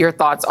to get your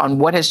thoughts on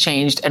what has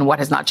changed and what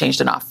has not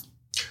changed enough.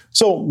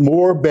 So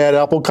more bad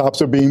apple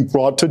cops are being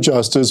brought to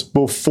justice.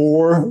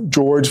 Before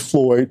George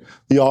Floyd,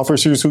 the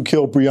officers who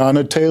killed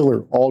Breonna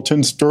Taylor,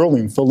 Alton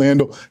Sterling,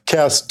 Philando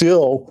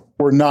Castile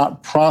were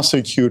not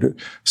prosecuted.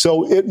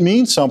 So it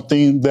means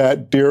something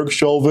that Derek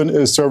Chauvin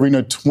is serving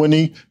a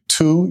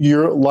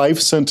 22-year life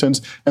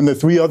sentence, and the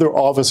 3 other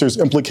officers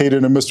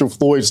implicated in Mr.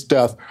 Floyd's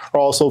death are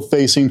also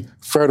facing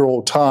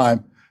federal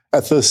time.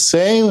 At the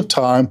same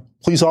time,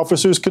 police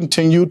officers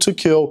continue to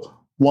kill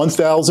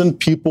 1,000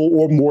 people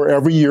or more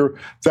every year.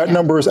 That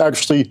number has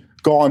actually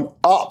gone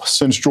up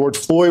since George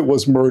Floyd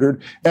was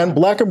murdered. And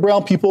Black and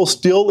brown people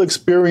still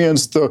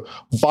experience the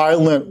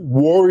violent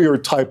warrior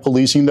type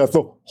policing that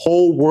the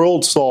whole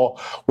world saw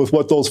with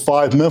what those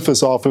 5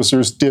 Memphis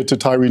officers did to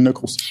Tyree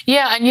Nichols.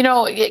 Yeah. And, you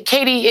know,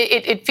 Katie,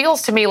 it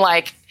feels to me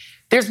like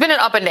there's been an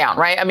up and down,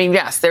 right? I mean,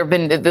 yes, there have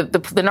been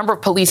the number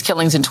of police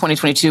killings in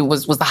 2022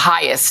 was the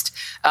highest.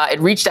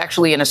 It reached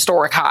actually an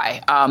historic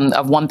high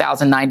of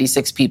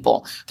 1,096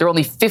 people. There were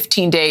only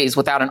 15 days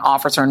without an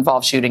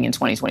officer-involved shooting in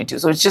 2022.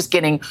 So it's just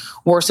getting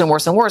worse and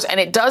worse and worse. And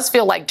it does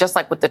feel like, just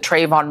like with the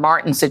Trayvon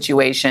Martin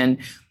situation,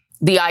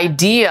 the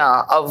idea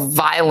of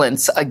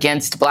violence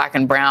against Black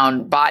and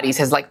brown bodies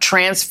has like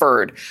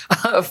transferred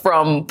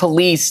from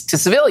police to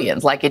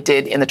civilians like it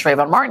did in the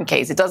Trayvon Martin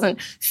case. It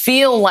doesn't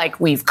feel like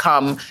we've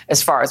come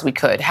as far as we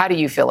could. How do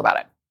you feel about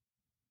it?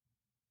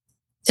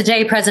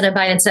 Today, President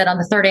Biden said on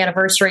the 3rd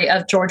anniversary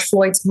of George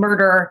Floyd's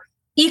murder,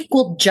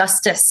 equal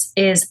justice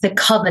is the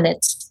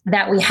covenant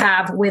that we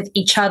have with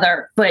each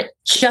other. But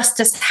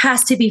justice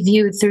has to be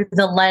viewed through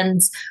the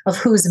lens of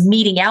who's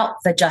meting out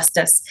the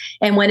justice.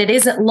 And when it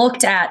isn't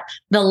looked at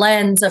the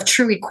lens of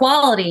true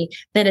equality,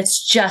 then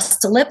it's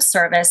just lip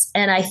service.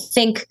 And I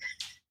think,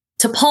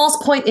 to Paul's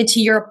point and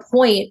to your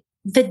point,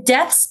 the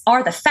deaths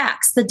are the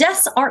facts. The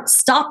deaths aren't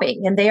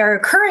stopping, and they are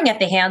occurring at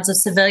the hands of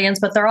civilians,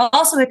 but they're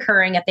also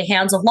occurring at the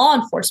hands of law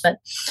enforcement.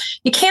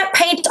 You can't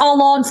paint all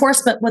law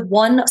enforcement with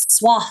one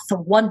swath or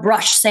one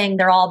brush saying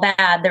they're all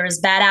bad. There's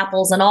bad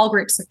apples in all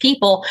groups of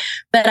people.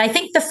 But I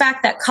think the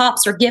fact that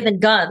cops are given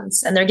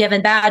guns and they're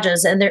given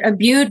badges and they're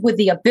imbued with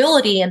the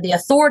ability and the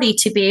authority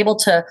to be able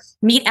to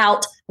mete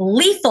out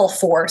lethal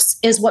force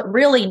is what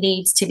really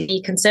needs to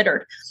be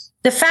considered.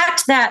 The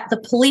fact that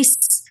the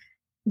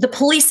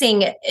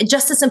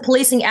Justice and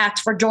Policing Act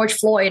for George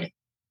Floyd,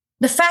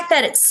 the fact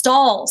that it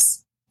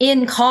stalls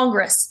in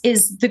Congress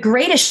is the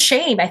greatest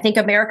shame I think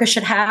America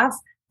should have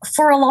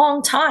for a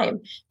long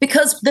time,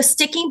 because the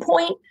sticking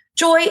point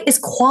Joy is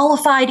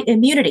qualified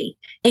immunity,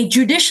 a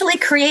judicially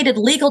created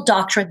legal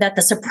doctrine that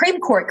the Supreme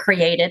Court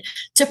created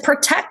to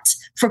protect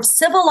from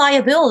civil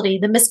liability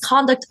the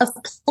misconduct of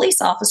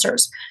police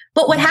officers.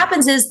 But what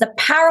happens is the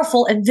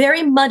powerful and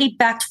very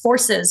money-backed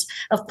forces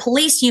of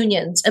police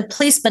unions and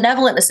police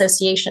benevolent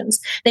associations,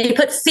 they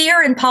put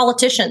fear in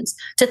politicians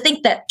to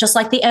think that, just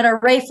like the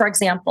NRA, for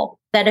example,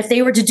 that if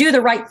they were to do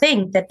the right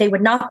thing, that they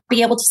would not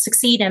be able to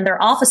succeed in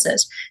their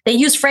offices. They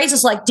use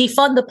phrases like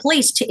defund the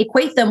police to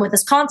equate them with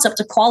this concept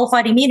of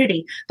qualified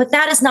immunity. But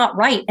that is not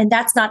right, and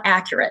that's not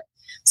accurate.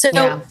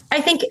 So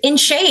I think in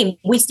shame,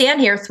 we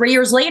stand here 3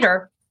 years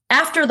later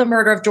after the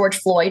murder of George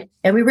Floyd,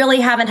 and we really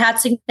haven't had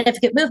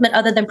significant movement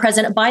other than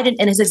President Biden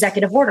and his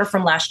executive order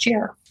from last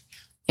year.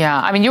 Yeah,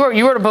 I mean, you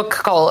wrote a book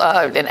called,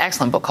 an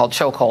excellent book called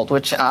Chokehold,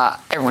 which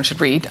everyone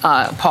should read,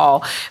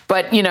 Paul.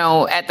 But,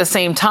 at the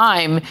same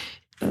time,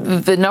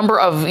 the number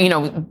of,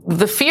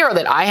 the fear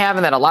that I have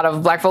and that a lot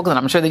of black folks, and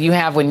I'm sure that you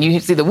have when you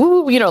see the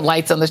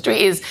lights on the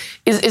street is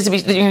that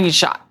you're going to get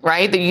shot,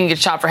 right? That you can get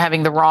shot for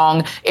having the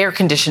wrong air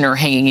conditioner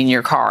hanging in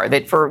your car,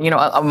 that for,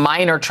 a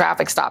minor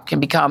traffic stop can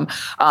become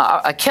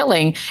a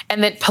killing.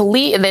 And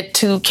that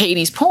to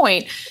Katie's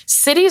point,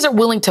 cities are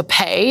willing to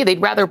pay.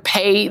 They'd rather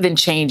pay than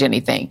change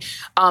anything.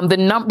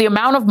 The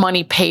amount of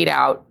money paid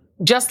out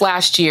just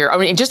last year,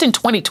 just in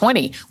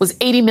 2020 was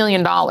 $80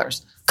 million.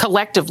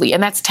 Collectively,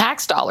 and that's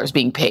tax dollars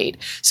being paid.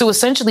 So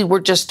essentially, we're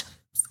just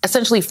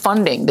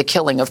funding the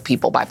killing of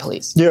people by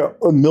police. Yeah,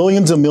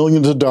 millions and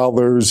millions of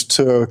dollars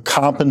to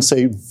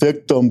compensate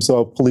victims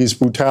of police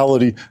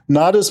brutality.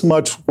 Not as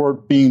much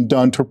work being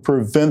done to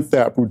prevent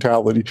that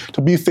brutality.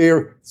 To be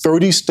fair,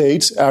 30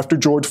 states after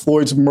George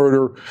Floyd's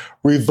murder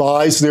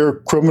revised their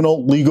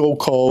criminal legal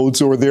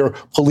codes or their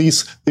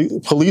police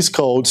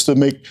codes to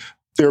make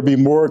there be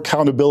more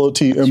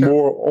accountability and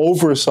more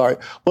oversight.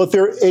 But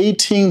there are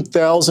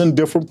 18,000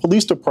 different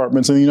police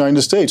departments in the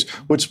United States,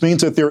 which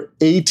means that there are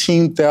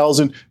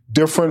 18,000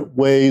 different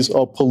ways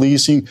of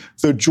policing.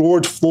 The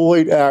George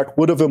Floyd Act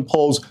would have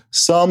imposed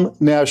some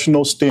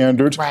national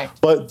standards,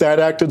 but that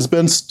act has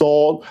been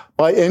stalled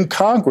in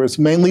Congress,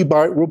 mainly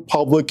by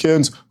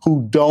Republicans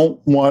who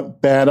don't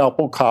want bad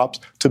apple cops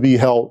to be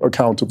held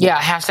accountable. Yeah,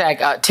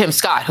 hashtag Tim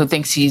Scott, who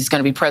thinks he's going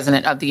to be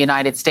president of the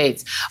United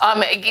States.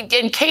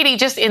 And Katie,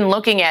 just in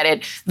looking at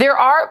it,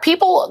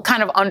 people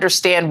kind of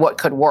understand what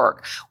could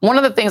work. One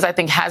of the things I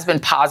think has been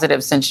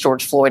positive since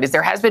George Floyd is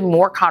there has been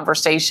more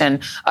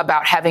conversation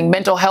about having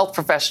mental health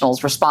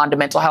professionals respond to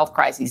mental health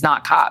crises,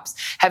 not cops,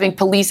 having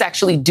police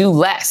actually do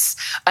less.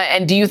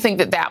 And do you think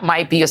that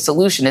might be a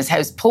solution,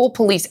 has pull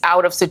police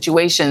out of situations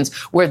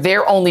where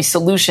their only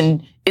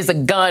solution is a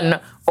gun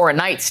or a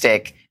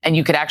nightstick, and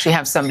you could actually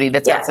have somebody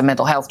that's got some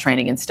mental health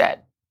training instead?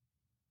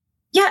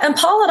 Yeah, and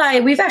Paul and I,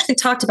 we've actually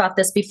talked about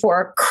this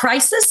before.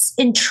 Crisis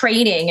in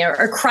training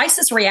or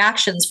crisis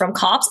reactions from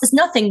cops is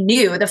nothing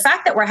new. The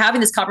fact that we're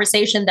having this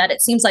conversation that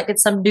it seems like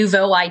it's some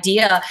nouveau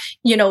idea,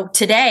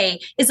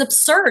 today is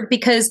absurd,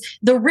 because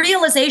the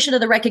realization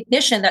of the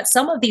recognition that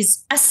some of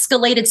these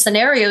escalated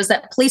scenarios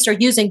that police are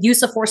using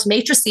use of force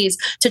matrices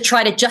to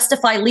try to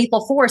justify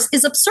lethal force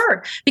is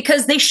absurd,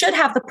 because they should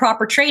have the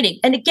proper training.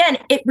 And again,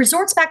 it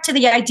resorts back to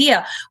the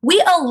idea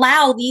we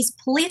allow these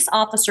police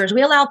officers,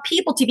 we allow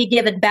people to be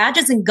given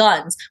badges and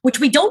guns, which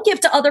we don't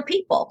give to other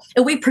people.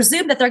 And we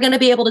presume that they're going to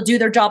be able to do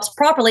their jobs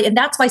properly. And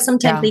that's why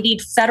sometimes they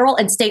need federal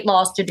and state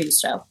laws to do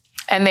so.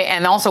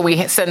 And also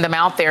we send them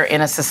out there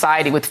in a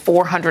society with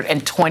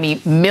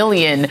 420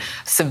 million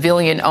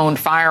civilian-owned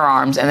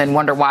firearms, and then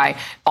wonder why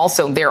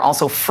they're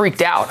also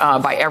freaked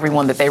out by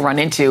everyone that they run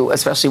into,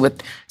 especially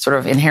with sort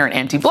of inherent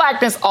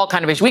anti-blackness, all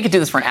kind of issues. We could do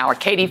this for an hour.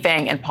 Katie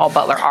Fang and Paul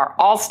Butler, our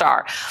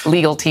all-star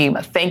legal team.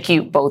 Thank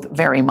you both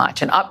very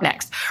much. And up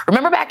next,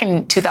 remember back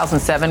in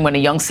 2007 when a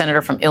young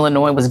senator from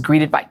Illinois was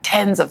greeted by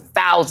tens of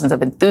thousands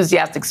of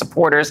enthusiastic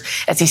supporters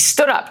as he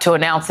stood up to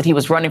announce that he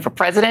was running for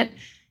president?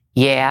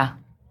 Yeah.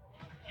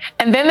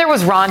 And then there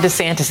was Ron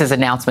DeSantis'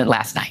 announcement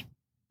last night.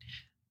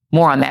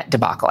 More on that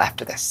debacle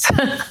after this.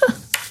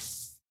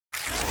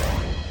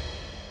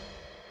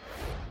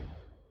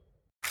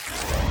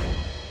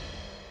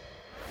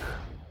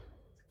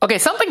 Okay,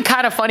 something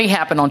kind of funny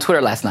happened on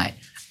Twitter last night.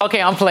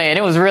 Okay, I'm playing.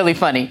 It was really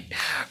funny.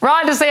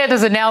 Ron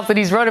DeSantis announced that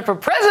he's running for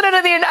president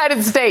of the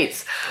United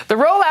States. The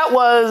rollout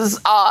was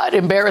odd,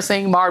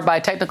 embarrassing, marred by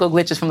technical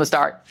glitches from the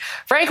start.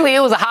 Frankly, it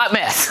was a hot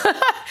mess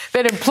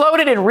that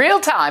imploded in real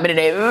time and in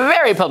a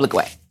very public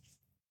way.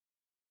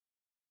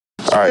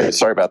 All right,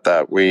 sorry about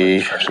that.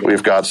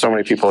 We've got so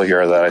many people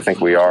here that I think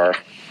we are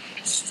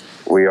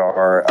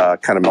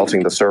kind of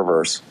melting the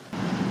servers.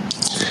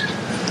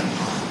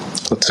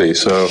 Let's see.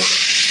 So,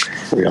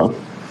 here we go.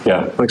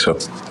 Yeah, I think so.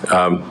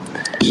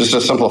 Just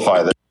to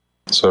simplify this.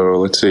 So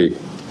let's see.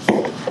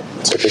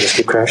 Looks like they just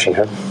keep crashing,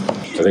 huh?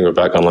 I think we're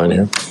back online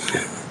here.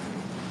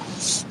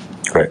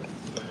 Great.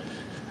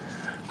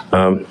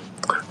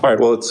 All right.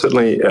 Well, it's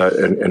certainly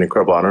an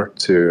incredible honor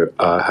to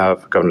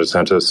have Governor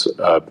DeSantis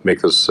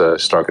make this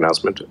stark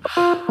announcement.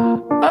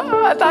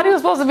 I thought thought he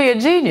was supposed to be a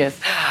genius.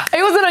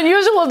 It was an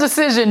unusual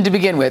decision to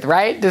begin with,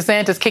 right?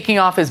 DeSantis kicking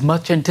off his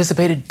much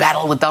anticipated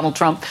battle with Donald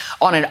Trump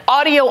on an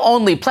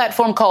audio-only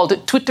platform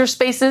called Twitter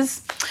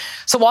Spaces.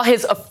 So while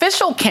his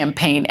official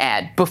campaign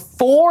ad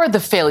before the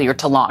failure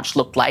to launch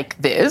looked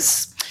like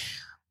this,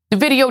 the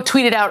video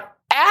tweeted out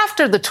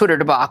after the Twitter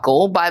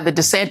debacle by the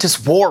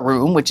DeSantis War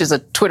Room, which is a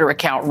Twitter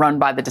account run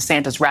by the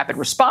DeSantis Rapid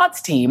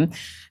Response Team,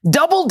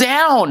 doubled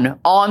down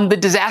on the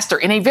disaster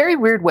in a very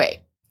weird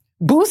way,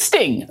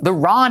 boosting the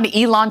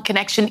Ron-Elon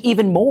connection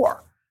even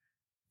more.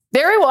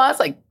 There he was,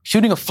 like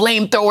shooting a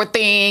flamethrower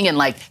thing and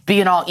like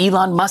being all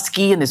Elon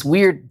Musky in this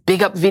weird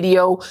big up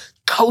video,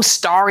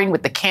 co-starring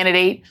with the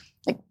candidate.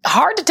 Like,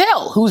 hard to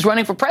tell who's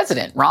running for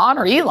president, Ron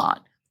or Elon,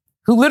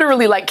 who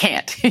literally like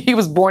can't. He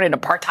was born in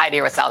apartheid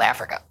era South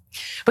Africa.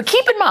 But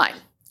keep in mind,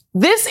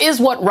 this is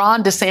what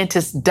Ron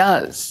DeSantis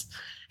does.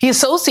 He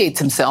associates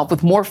himself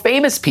with more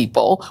famous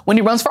people when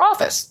he runs for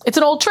office. It's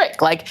an old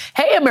trick, like,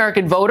 hey,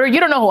 American voter, you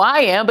don't know who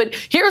I am, but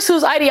here's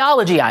whose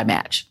ideology I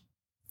match.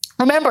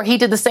 Remember, he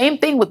did the same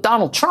thing with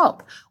Donald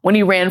Trump when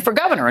he ran for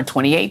governor in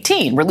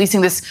 2018, releasing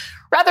this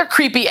rather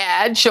creepy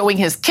ad showing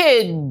his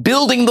kid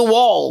building the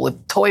wall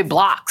with toy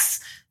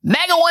blocks.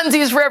 MAGA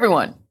onesies for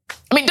everyone.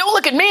 I mean, don't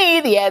look at me,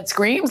 the ad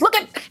screams. Look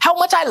at how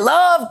much I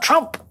love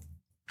Trump.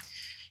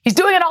 He's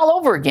doing it all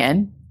over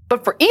again,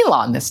 but for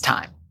Elon this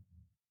time.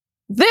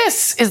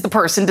 This is the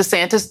person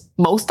DeSantis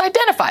most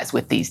identifies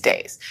with these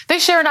days. They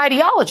share an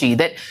ideology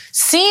that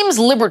seems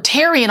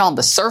libertarian on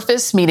the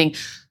surface, meaning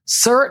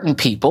certain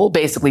people,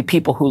 basically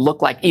people who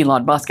look like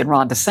Elon Musk and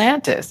Ron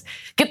DeSantis,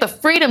 get the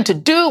freedom to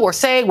do or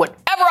say whatever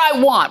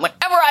I want,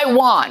 whenever I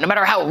want, no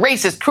matter how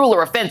racist, cruel,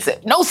 or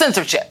offensive. No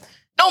censorship,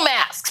 no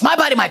masks, my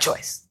body, my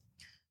choice.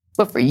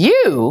 But for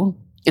you,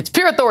 it's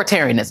pure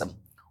authoritarianism.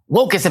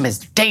 Wokeism is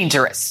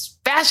dangerous.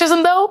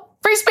 Fascism, though,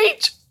 free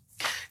speech.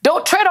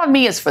 Don't tread on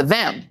me is for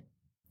them.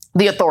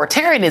 The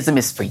authoritarianism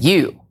is for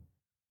you.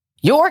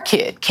 Your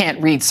kid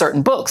can't read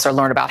certain books or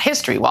learn about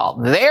history while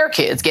their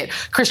kids get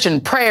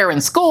Christian prayer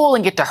in school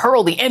and get to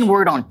hurl the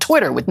N-word on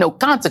Twitter with no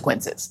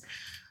consequences.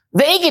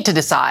 They get to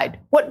decide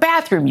what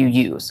bathroom you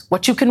use,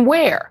 what you can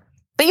wear.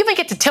 They even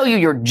get to tell you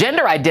your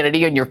gender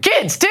identity and your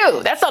kids, too.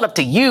 That's not up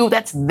to you.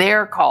 That's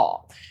their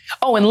call.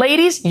 Oh, and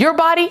ladies, your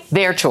body,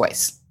 their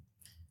choice.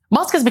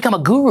 Musk has become a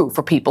guru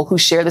for people who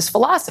share this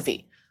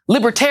philosophy.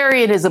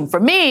 Libertarianism for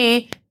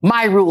me,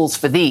 my rules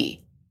for thee.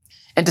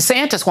 And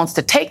DeSantis wants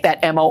to take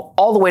that MO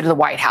all the way to the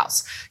White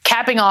House,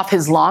 capping off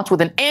his launch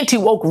with an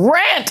anti-woke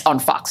rant on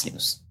Fox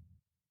News.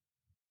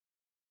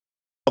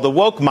 The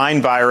woke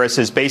mind virus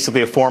is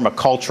basically a form of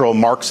cultural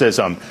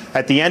Marxism.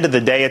 At the end of the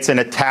day, it's an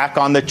attack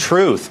on the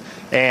truth.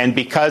 And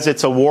because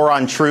it's a war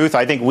on truth,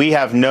 I think we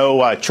have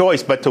no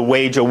choice but to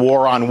wage a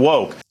war on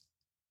woke.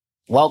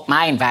 Woke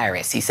mind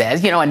virus, he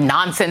says, a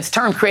nonsense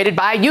term created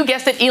by, you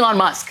guessed it, Elon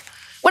Musk.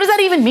 What does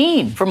that even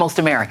mean for most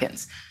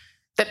Americans?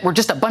 That we're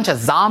just a bunch of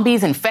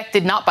zombies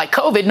infected not by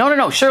COVID?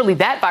 No. Surely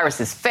that virus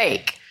is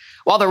fake.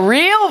 While the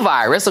real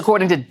virus,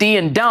 according to D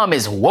and Dumb,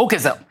 is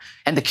wokeism.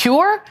 And the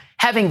cure?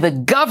 Having the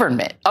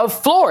government of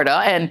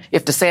Florida, and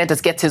if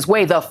DeSantis gets his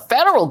way, the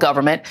federal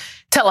government,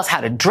 tell us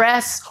how to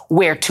dress,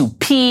 where to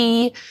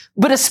pee,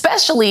 but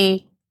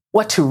especially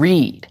what to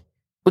read.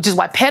 Which is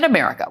why PEN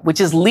America, which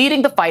is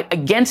leading the fight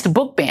against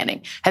book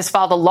banning, has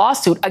filed a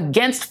lawsuit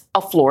against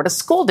a Florida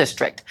school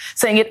district,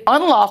 saying it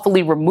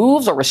unlawfully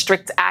removes or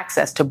restricts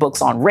access to books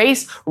on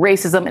race,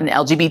 racism, and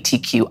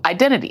LGBTQ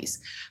identities.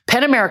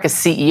 PEN America's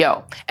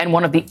CEO and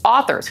one of the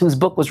authors whose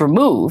book was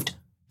removed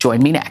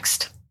join me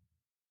next.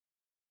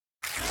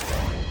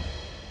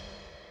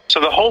 So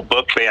the whole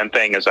book ban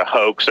thing is a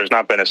hoax. There's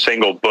not been a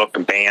single book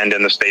banned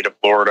in the state of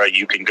Florida.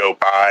 You can go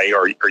buy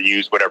or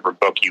use whatever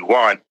book you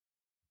want.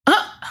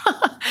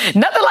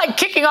 Nothing like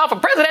kicking off a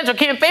presidential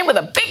campaign with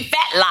a big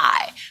fat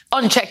lie.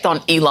 Unchecked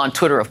on Elon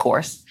Twitter, of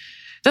course.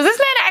 Does this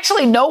man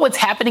actually know what's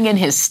happening in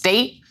his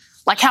state?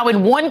 Like how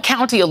in one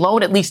county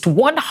alone, at least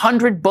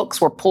 100 books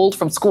were pulled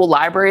from school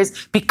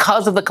libraries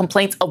because of the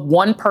complaints of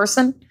one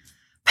person?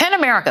 PEN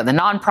America, the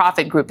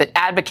nonprofit group that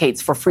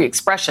advocates for free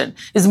expression,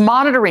 is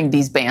monitoring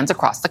these bans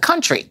across the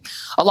country.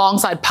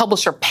 Alongside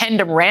publisher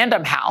Pendham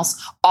Random House,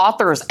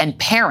 authors and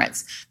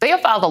parents, they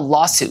have filed a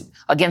lawsuit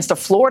against a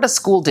Florida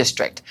school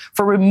district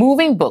for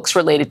removing books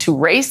related to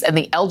race and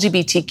the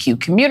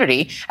LGBTQ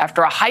community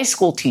after a high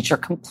school teacher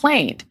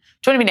complained.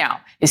 Joining me now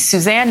is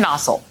Suzanne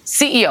Nossel,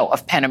 CEO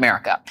of PEN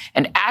America,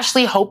 and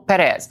Ashley Hope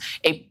Perez,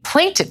 a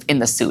plaintiff in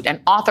the suit and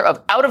author of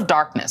Out of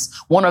Darkness,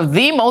 one of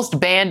the most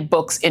banned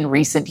books in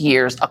recent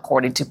years,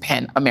 according to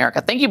PEN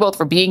America. Thank you both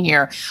for being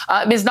here.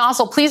 Ms.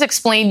 Nossel, please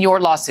explain your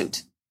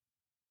lawsuit.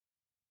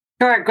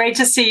 Sure. Great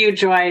to see you,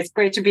 Joy. It's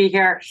great to be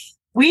here.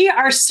 We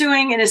are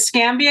suing in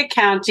Escambia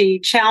County,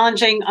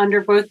 challenging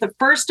under both the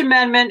First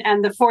Amendment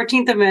and the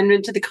 14th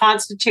Amendment to the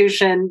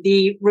Constitution,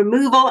 the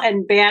removal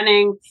and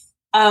banning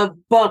of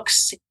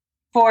books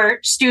for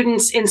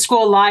students in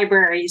school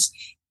libraries.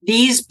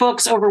 These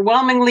books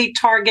overwhelmingly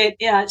target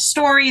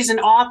stories and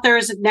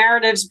authors and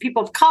narratives of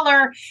people of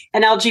color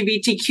and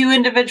LGBTQ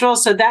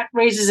individuals. So that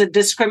raises a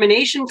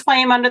discrimination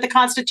claim under the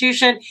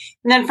Constitution.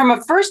 And then from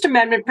a First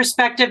Amendment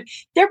perspective,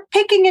 they're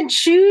picking and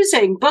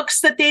choosing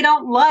books that they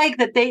don't like,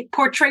 that they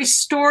portray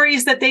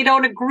stories that they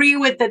don't agree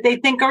with, that they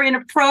think are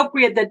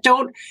inappropriate, that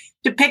don't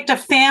depict a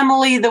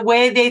family the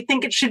way they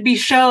think it should be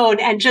shown,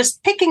 and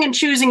just picking and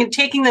choosing and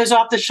taking those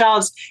off the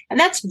shelves. And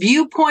that's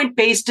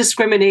viewpoint-based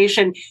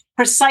discrimination,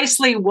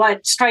 precisely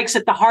what strikes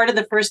at the heart of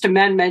the First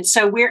Amendment.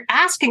 So we're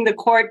asking the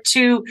court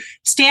to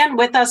stand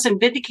with us and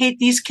vindicate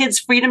these kids'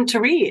 freedom to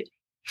read.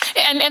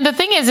 And the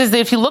thing is that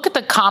if you look at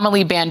the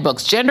commonly banned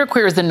books,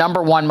 Genderqueer is the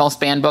 #1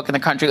 most banned book in the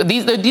country.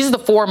 These are the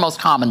 4 most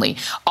commonly.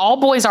 All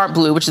Boys Aren't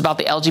Blue, which is about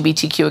the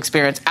LGBTQ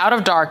experience. Out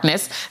of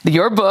Darkness,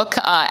 your book,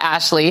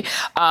 Ashley,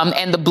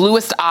 and The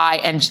Bluest Eye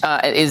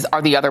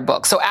are the other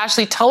books. So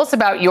Ashley, tell us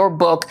about your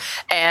book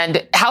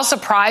and how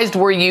surprised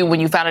were you when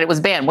you found out it was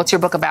banned? What's your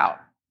book about?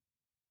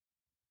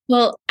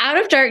 Well, Out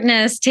of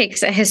Darkness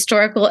takes a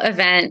historical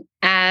event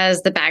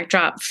as the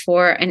backdrop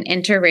for an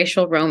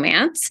interracial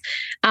romance.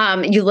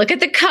 You look at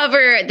the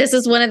cover. This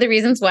is one of the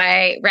reasons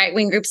why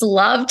right-wing groups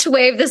love to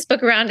wave this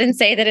book around and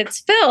say that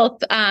it's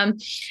filth.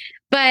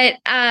 But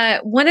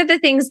one of the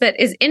things that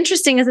is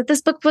interesting is that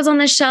this book was on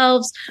the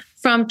shelves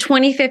from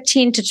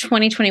 2015 to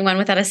 2021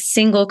 without a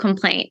single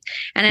complaint.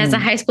 And as a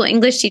high school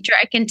English teacher,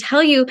 I can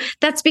tell you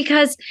that's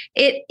because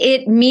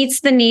it meets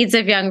the needs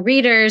of young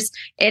readers.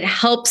 It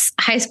helps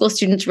high school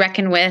students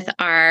reckon with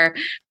our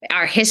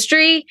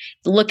history,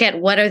 look at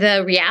what are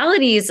the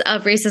realities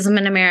of racism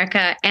in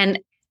America, and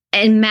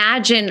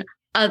imagine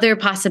other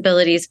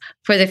possibilities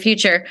for the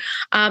future.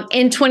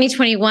 In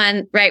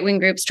 2021, right-wing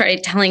groups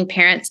started telling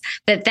parents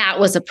that that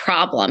was a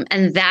problem.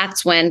 And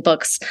that's when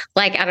books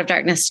like Out of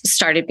Darkness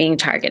started being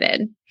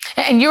targeted.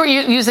 And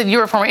you said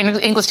you're a former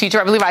English teacher.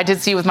 I believe I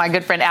did see with my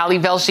good friend Ali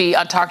Velshi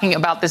talking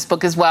about this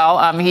book as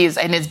well. He is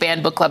in his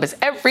banned book club is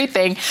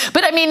everything.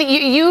 But I mean,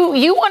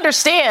 you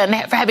understand,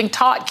 having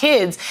taught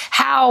kids,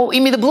 how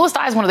The Bluest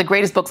Eye is one of the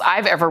greatest books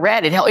I've ever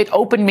read. It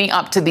opened me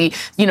up to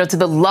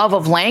the love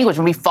of language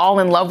when we fall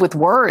in love with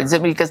words.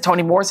 And because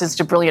Toni Morrison is such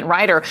a brilliant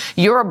writer,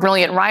 you're a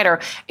brilliant writer.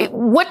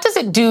 What does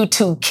it do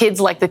to kids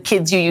like the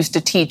kids you used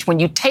to teach when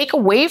you take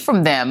away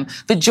from them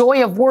the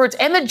joy of words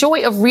and the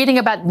joy of reading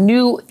about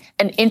new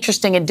and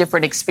interesting and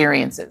different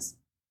experiences?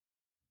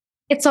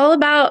 It's all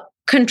about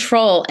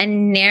control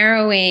and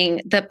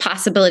narrowing the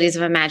possibilities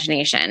of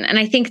imagination. And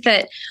I think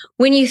that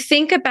when you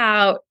think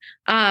about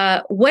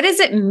what does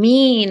it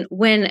mean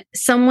when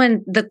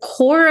the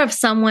core of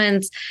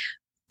someone's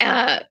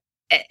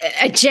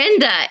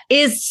agenda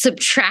is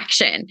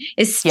subtraction,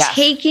 is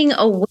taking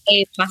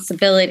away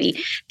possibility.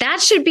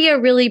 That should be a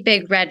really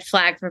big red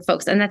flag for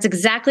folks. And that's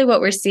exactly what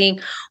we're seeing.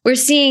 We're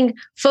seeing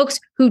folks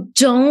who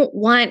don't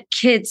want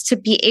kids to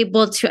be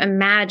able to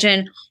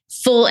imagine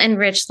full and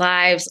rich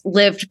lives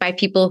lived by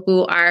people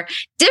who are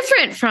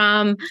different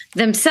from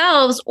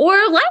themselves or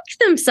like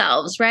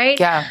themselves, right?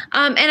 Yeah.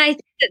 And I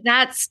think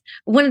that's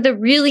one of the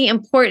really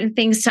important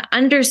things to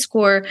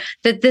underscore,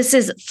 that this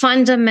is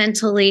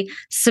fundamentally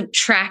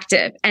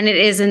subtractive, and it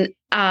is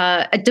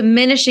a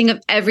diminishing of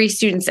every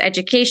student's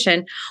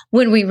education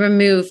when we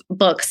remove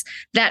books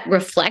that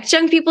reflect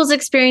young people's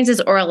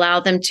experiences or allow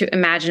them to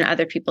imagine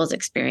other people's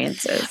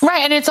experiences.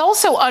 Right. And it's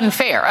also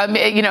unfair.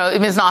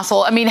 Ms.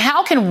 Nossel,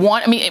 how can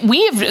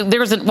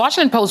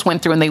Washington Post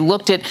went through and they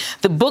looked at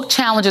the book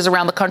challenges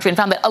around the country and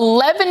found that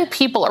 11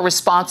 people are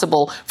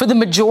responsible for the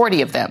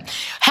majority of them.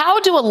 How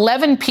do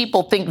 11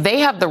 people think they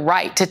have the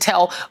right to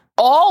tell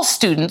all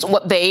students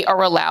what they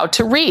are allowed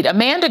to read?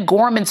 Amanda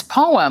Gorman's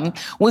poem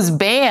was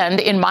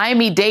banned in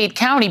Miami-Dade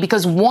County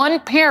because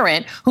one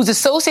parent, who's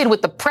associated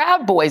with the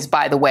Proud Boys,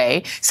 by the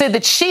way, said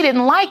that she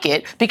didn't like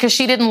it because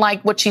she didn't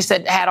like what she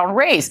said had on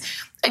race.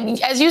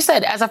 As you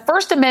said, as a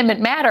First Amendment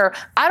matter,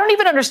 I don't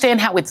even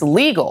understand how it's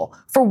legal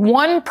for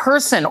one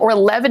person or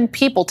 11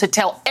 people to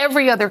tell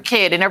every other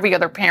kid and every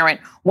other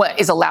parent what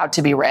is allowed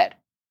to be read.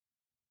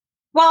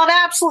 Well, it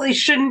absolutely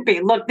shouldn't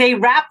be. Look, they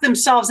wrap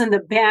themselves in the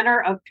banner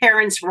of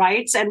parents'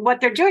 rights, and what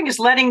they're doing is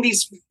letting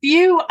these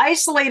few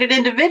isolated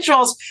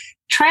individuals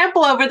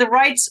trample over the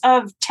rights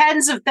of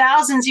tens of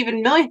thousands,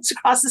 even millions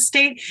across the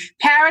state,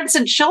 parents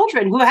and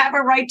children who have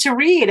a right to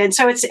read. And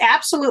so it's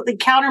absolutely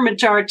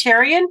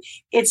counter-majoritarian.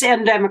 It's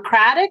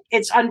undemocratic.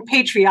 It's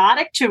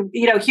unpatriotic to,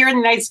 here in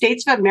the United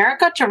States of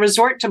America, to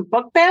resort to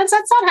book bans.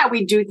 That's not how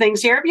we do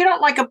things here. If you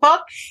don't like a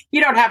book,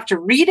 you don't have to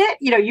read it.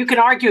 You can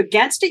argue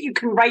against it. You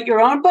can write your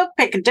own book,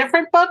 pick a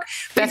different book.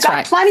 We've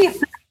got plenty of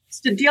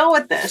things to deal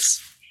with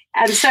this.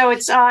 And so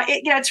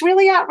it's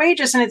really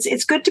outrageous, and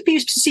it's good to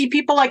see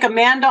people like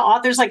Amanda,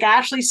 authors like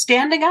Ashley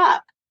standing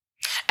up.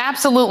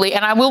 Absolutely.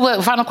 And I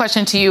will, final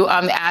question to you,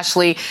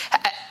 Ashley.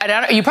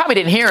 You probably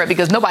didn't hear it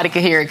because nobody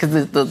could hear it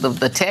because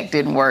the tech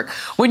didn't work.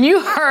 When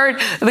you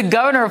heard the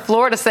governor of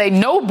Florida say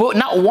no book,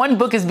 not one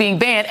book is being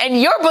banned, and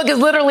your book is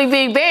literally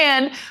being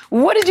banned,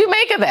 what did you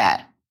make of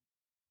that?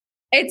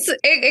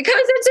 It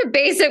comes down to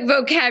basic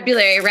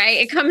vocabulary, right?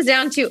 It comes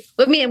down to,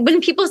 I mean,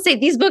 when people say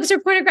these books are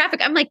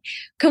pornographic, I'm like,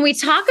 can we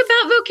talk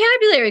about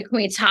vocabulary? Can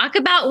we talk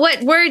about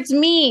what words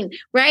mean,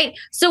 right?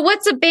 So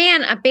what's a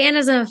ban? A ban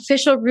is an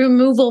official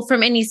removal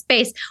from any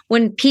space.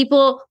 When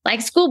people,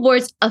 like school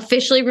boards,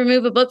 officially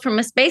remove a book from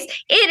a space,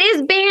 it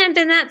is banned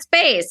in that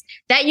space.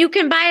 That you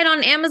can buy it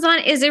on Amazon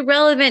is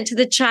irrelevant to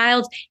the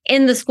child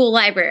in the school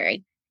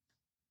library.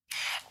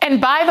 And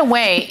by the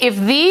way, if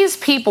these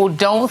people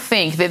don't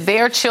think that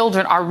their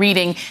children are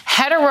reading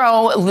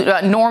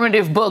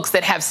heteronormative books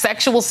that have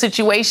sexual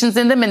situations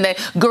in them and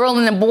the girl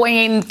and the boy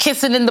ain't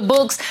kissing in the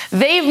books,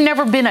 they've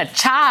never been a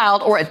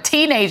child or a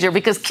teenager,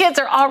 because kids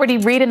are already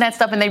reading that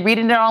stuff and they're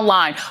reading it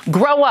online.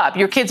 Grow up.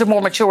 Your kids are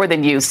more mature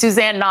than you.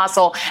 Suzanne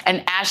Nossel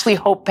and Ashley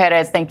Hope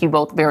Perez, thank you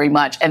both very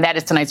much. And that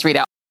is tonight's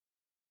ReidOut.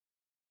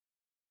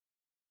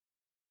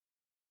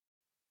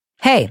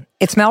 Hey,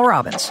 it's Mel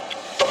Robbins.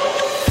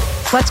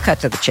 Let's cut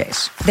to the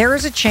chase. There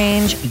is a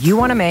change you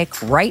want to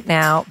make right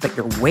now, but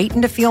you're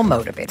waiting to feel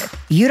motivated.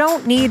 You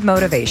don't need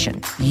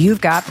motivation. You've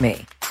got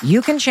me.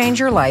 You can change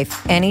your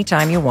life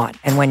anytime you want.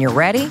 And when you're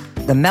ready,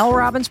 the Mel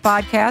Robbins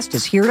Podcast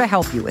is here to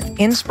help you with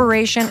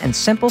inspiration and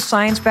simple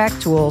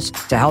science-backed tools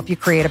to help you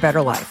create a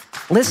better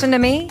life. Listen to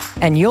me,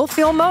 and you'll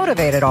feel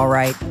motivated, all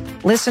right.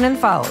 Listen and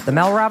follow the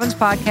Mel Robbins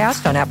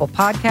Podcast on Apple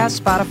Podcasts,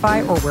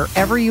 Spotify, or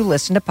wherever you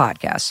listen to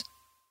podcasts.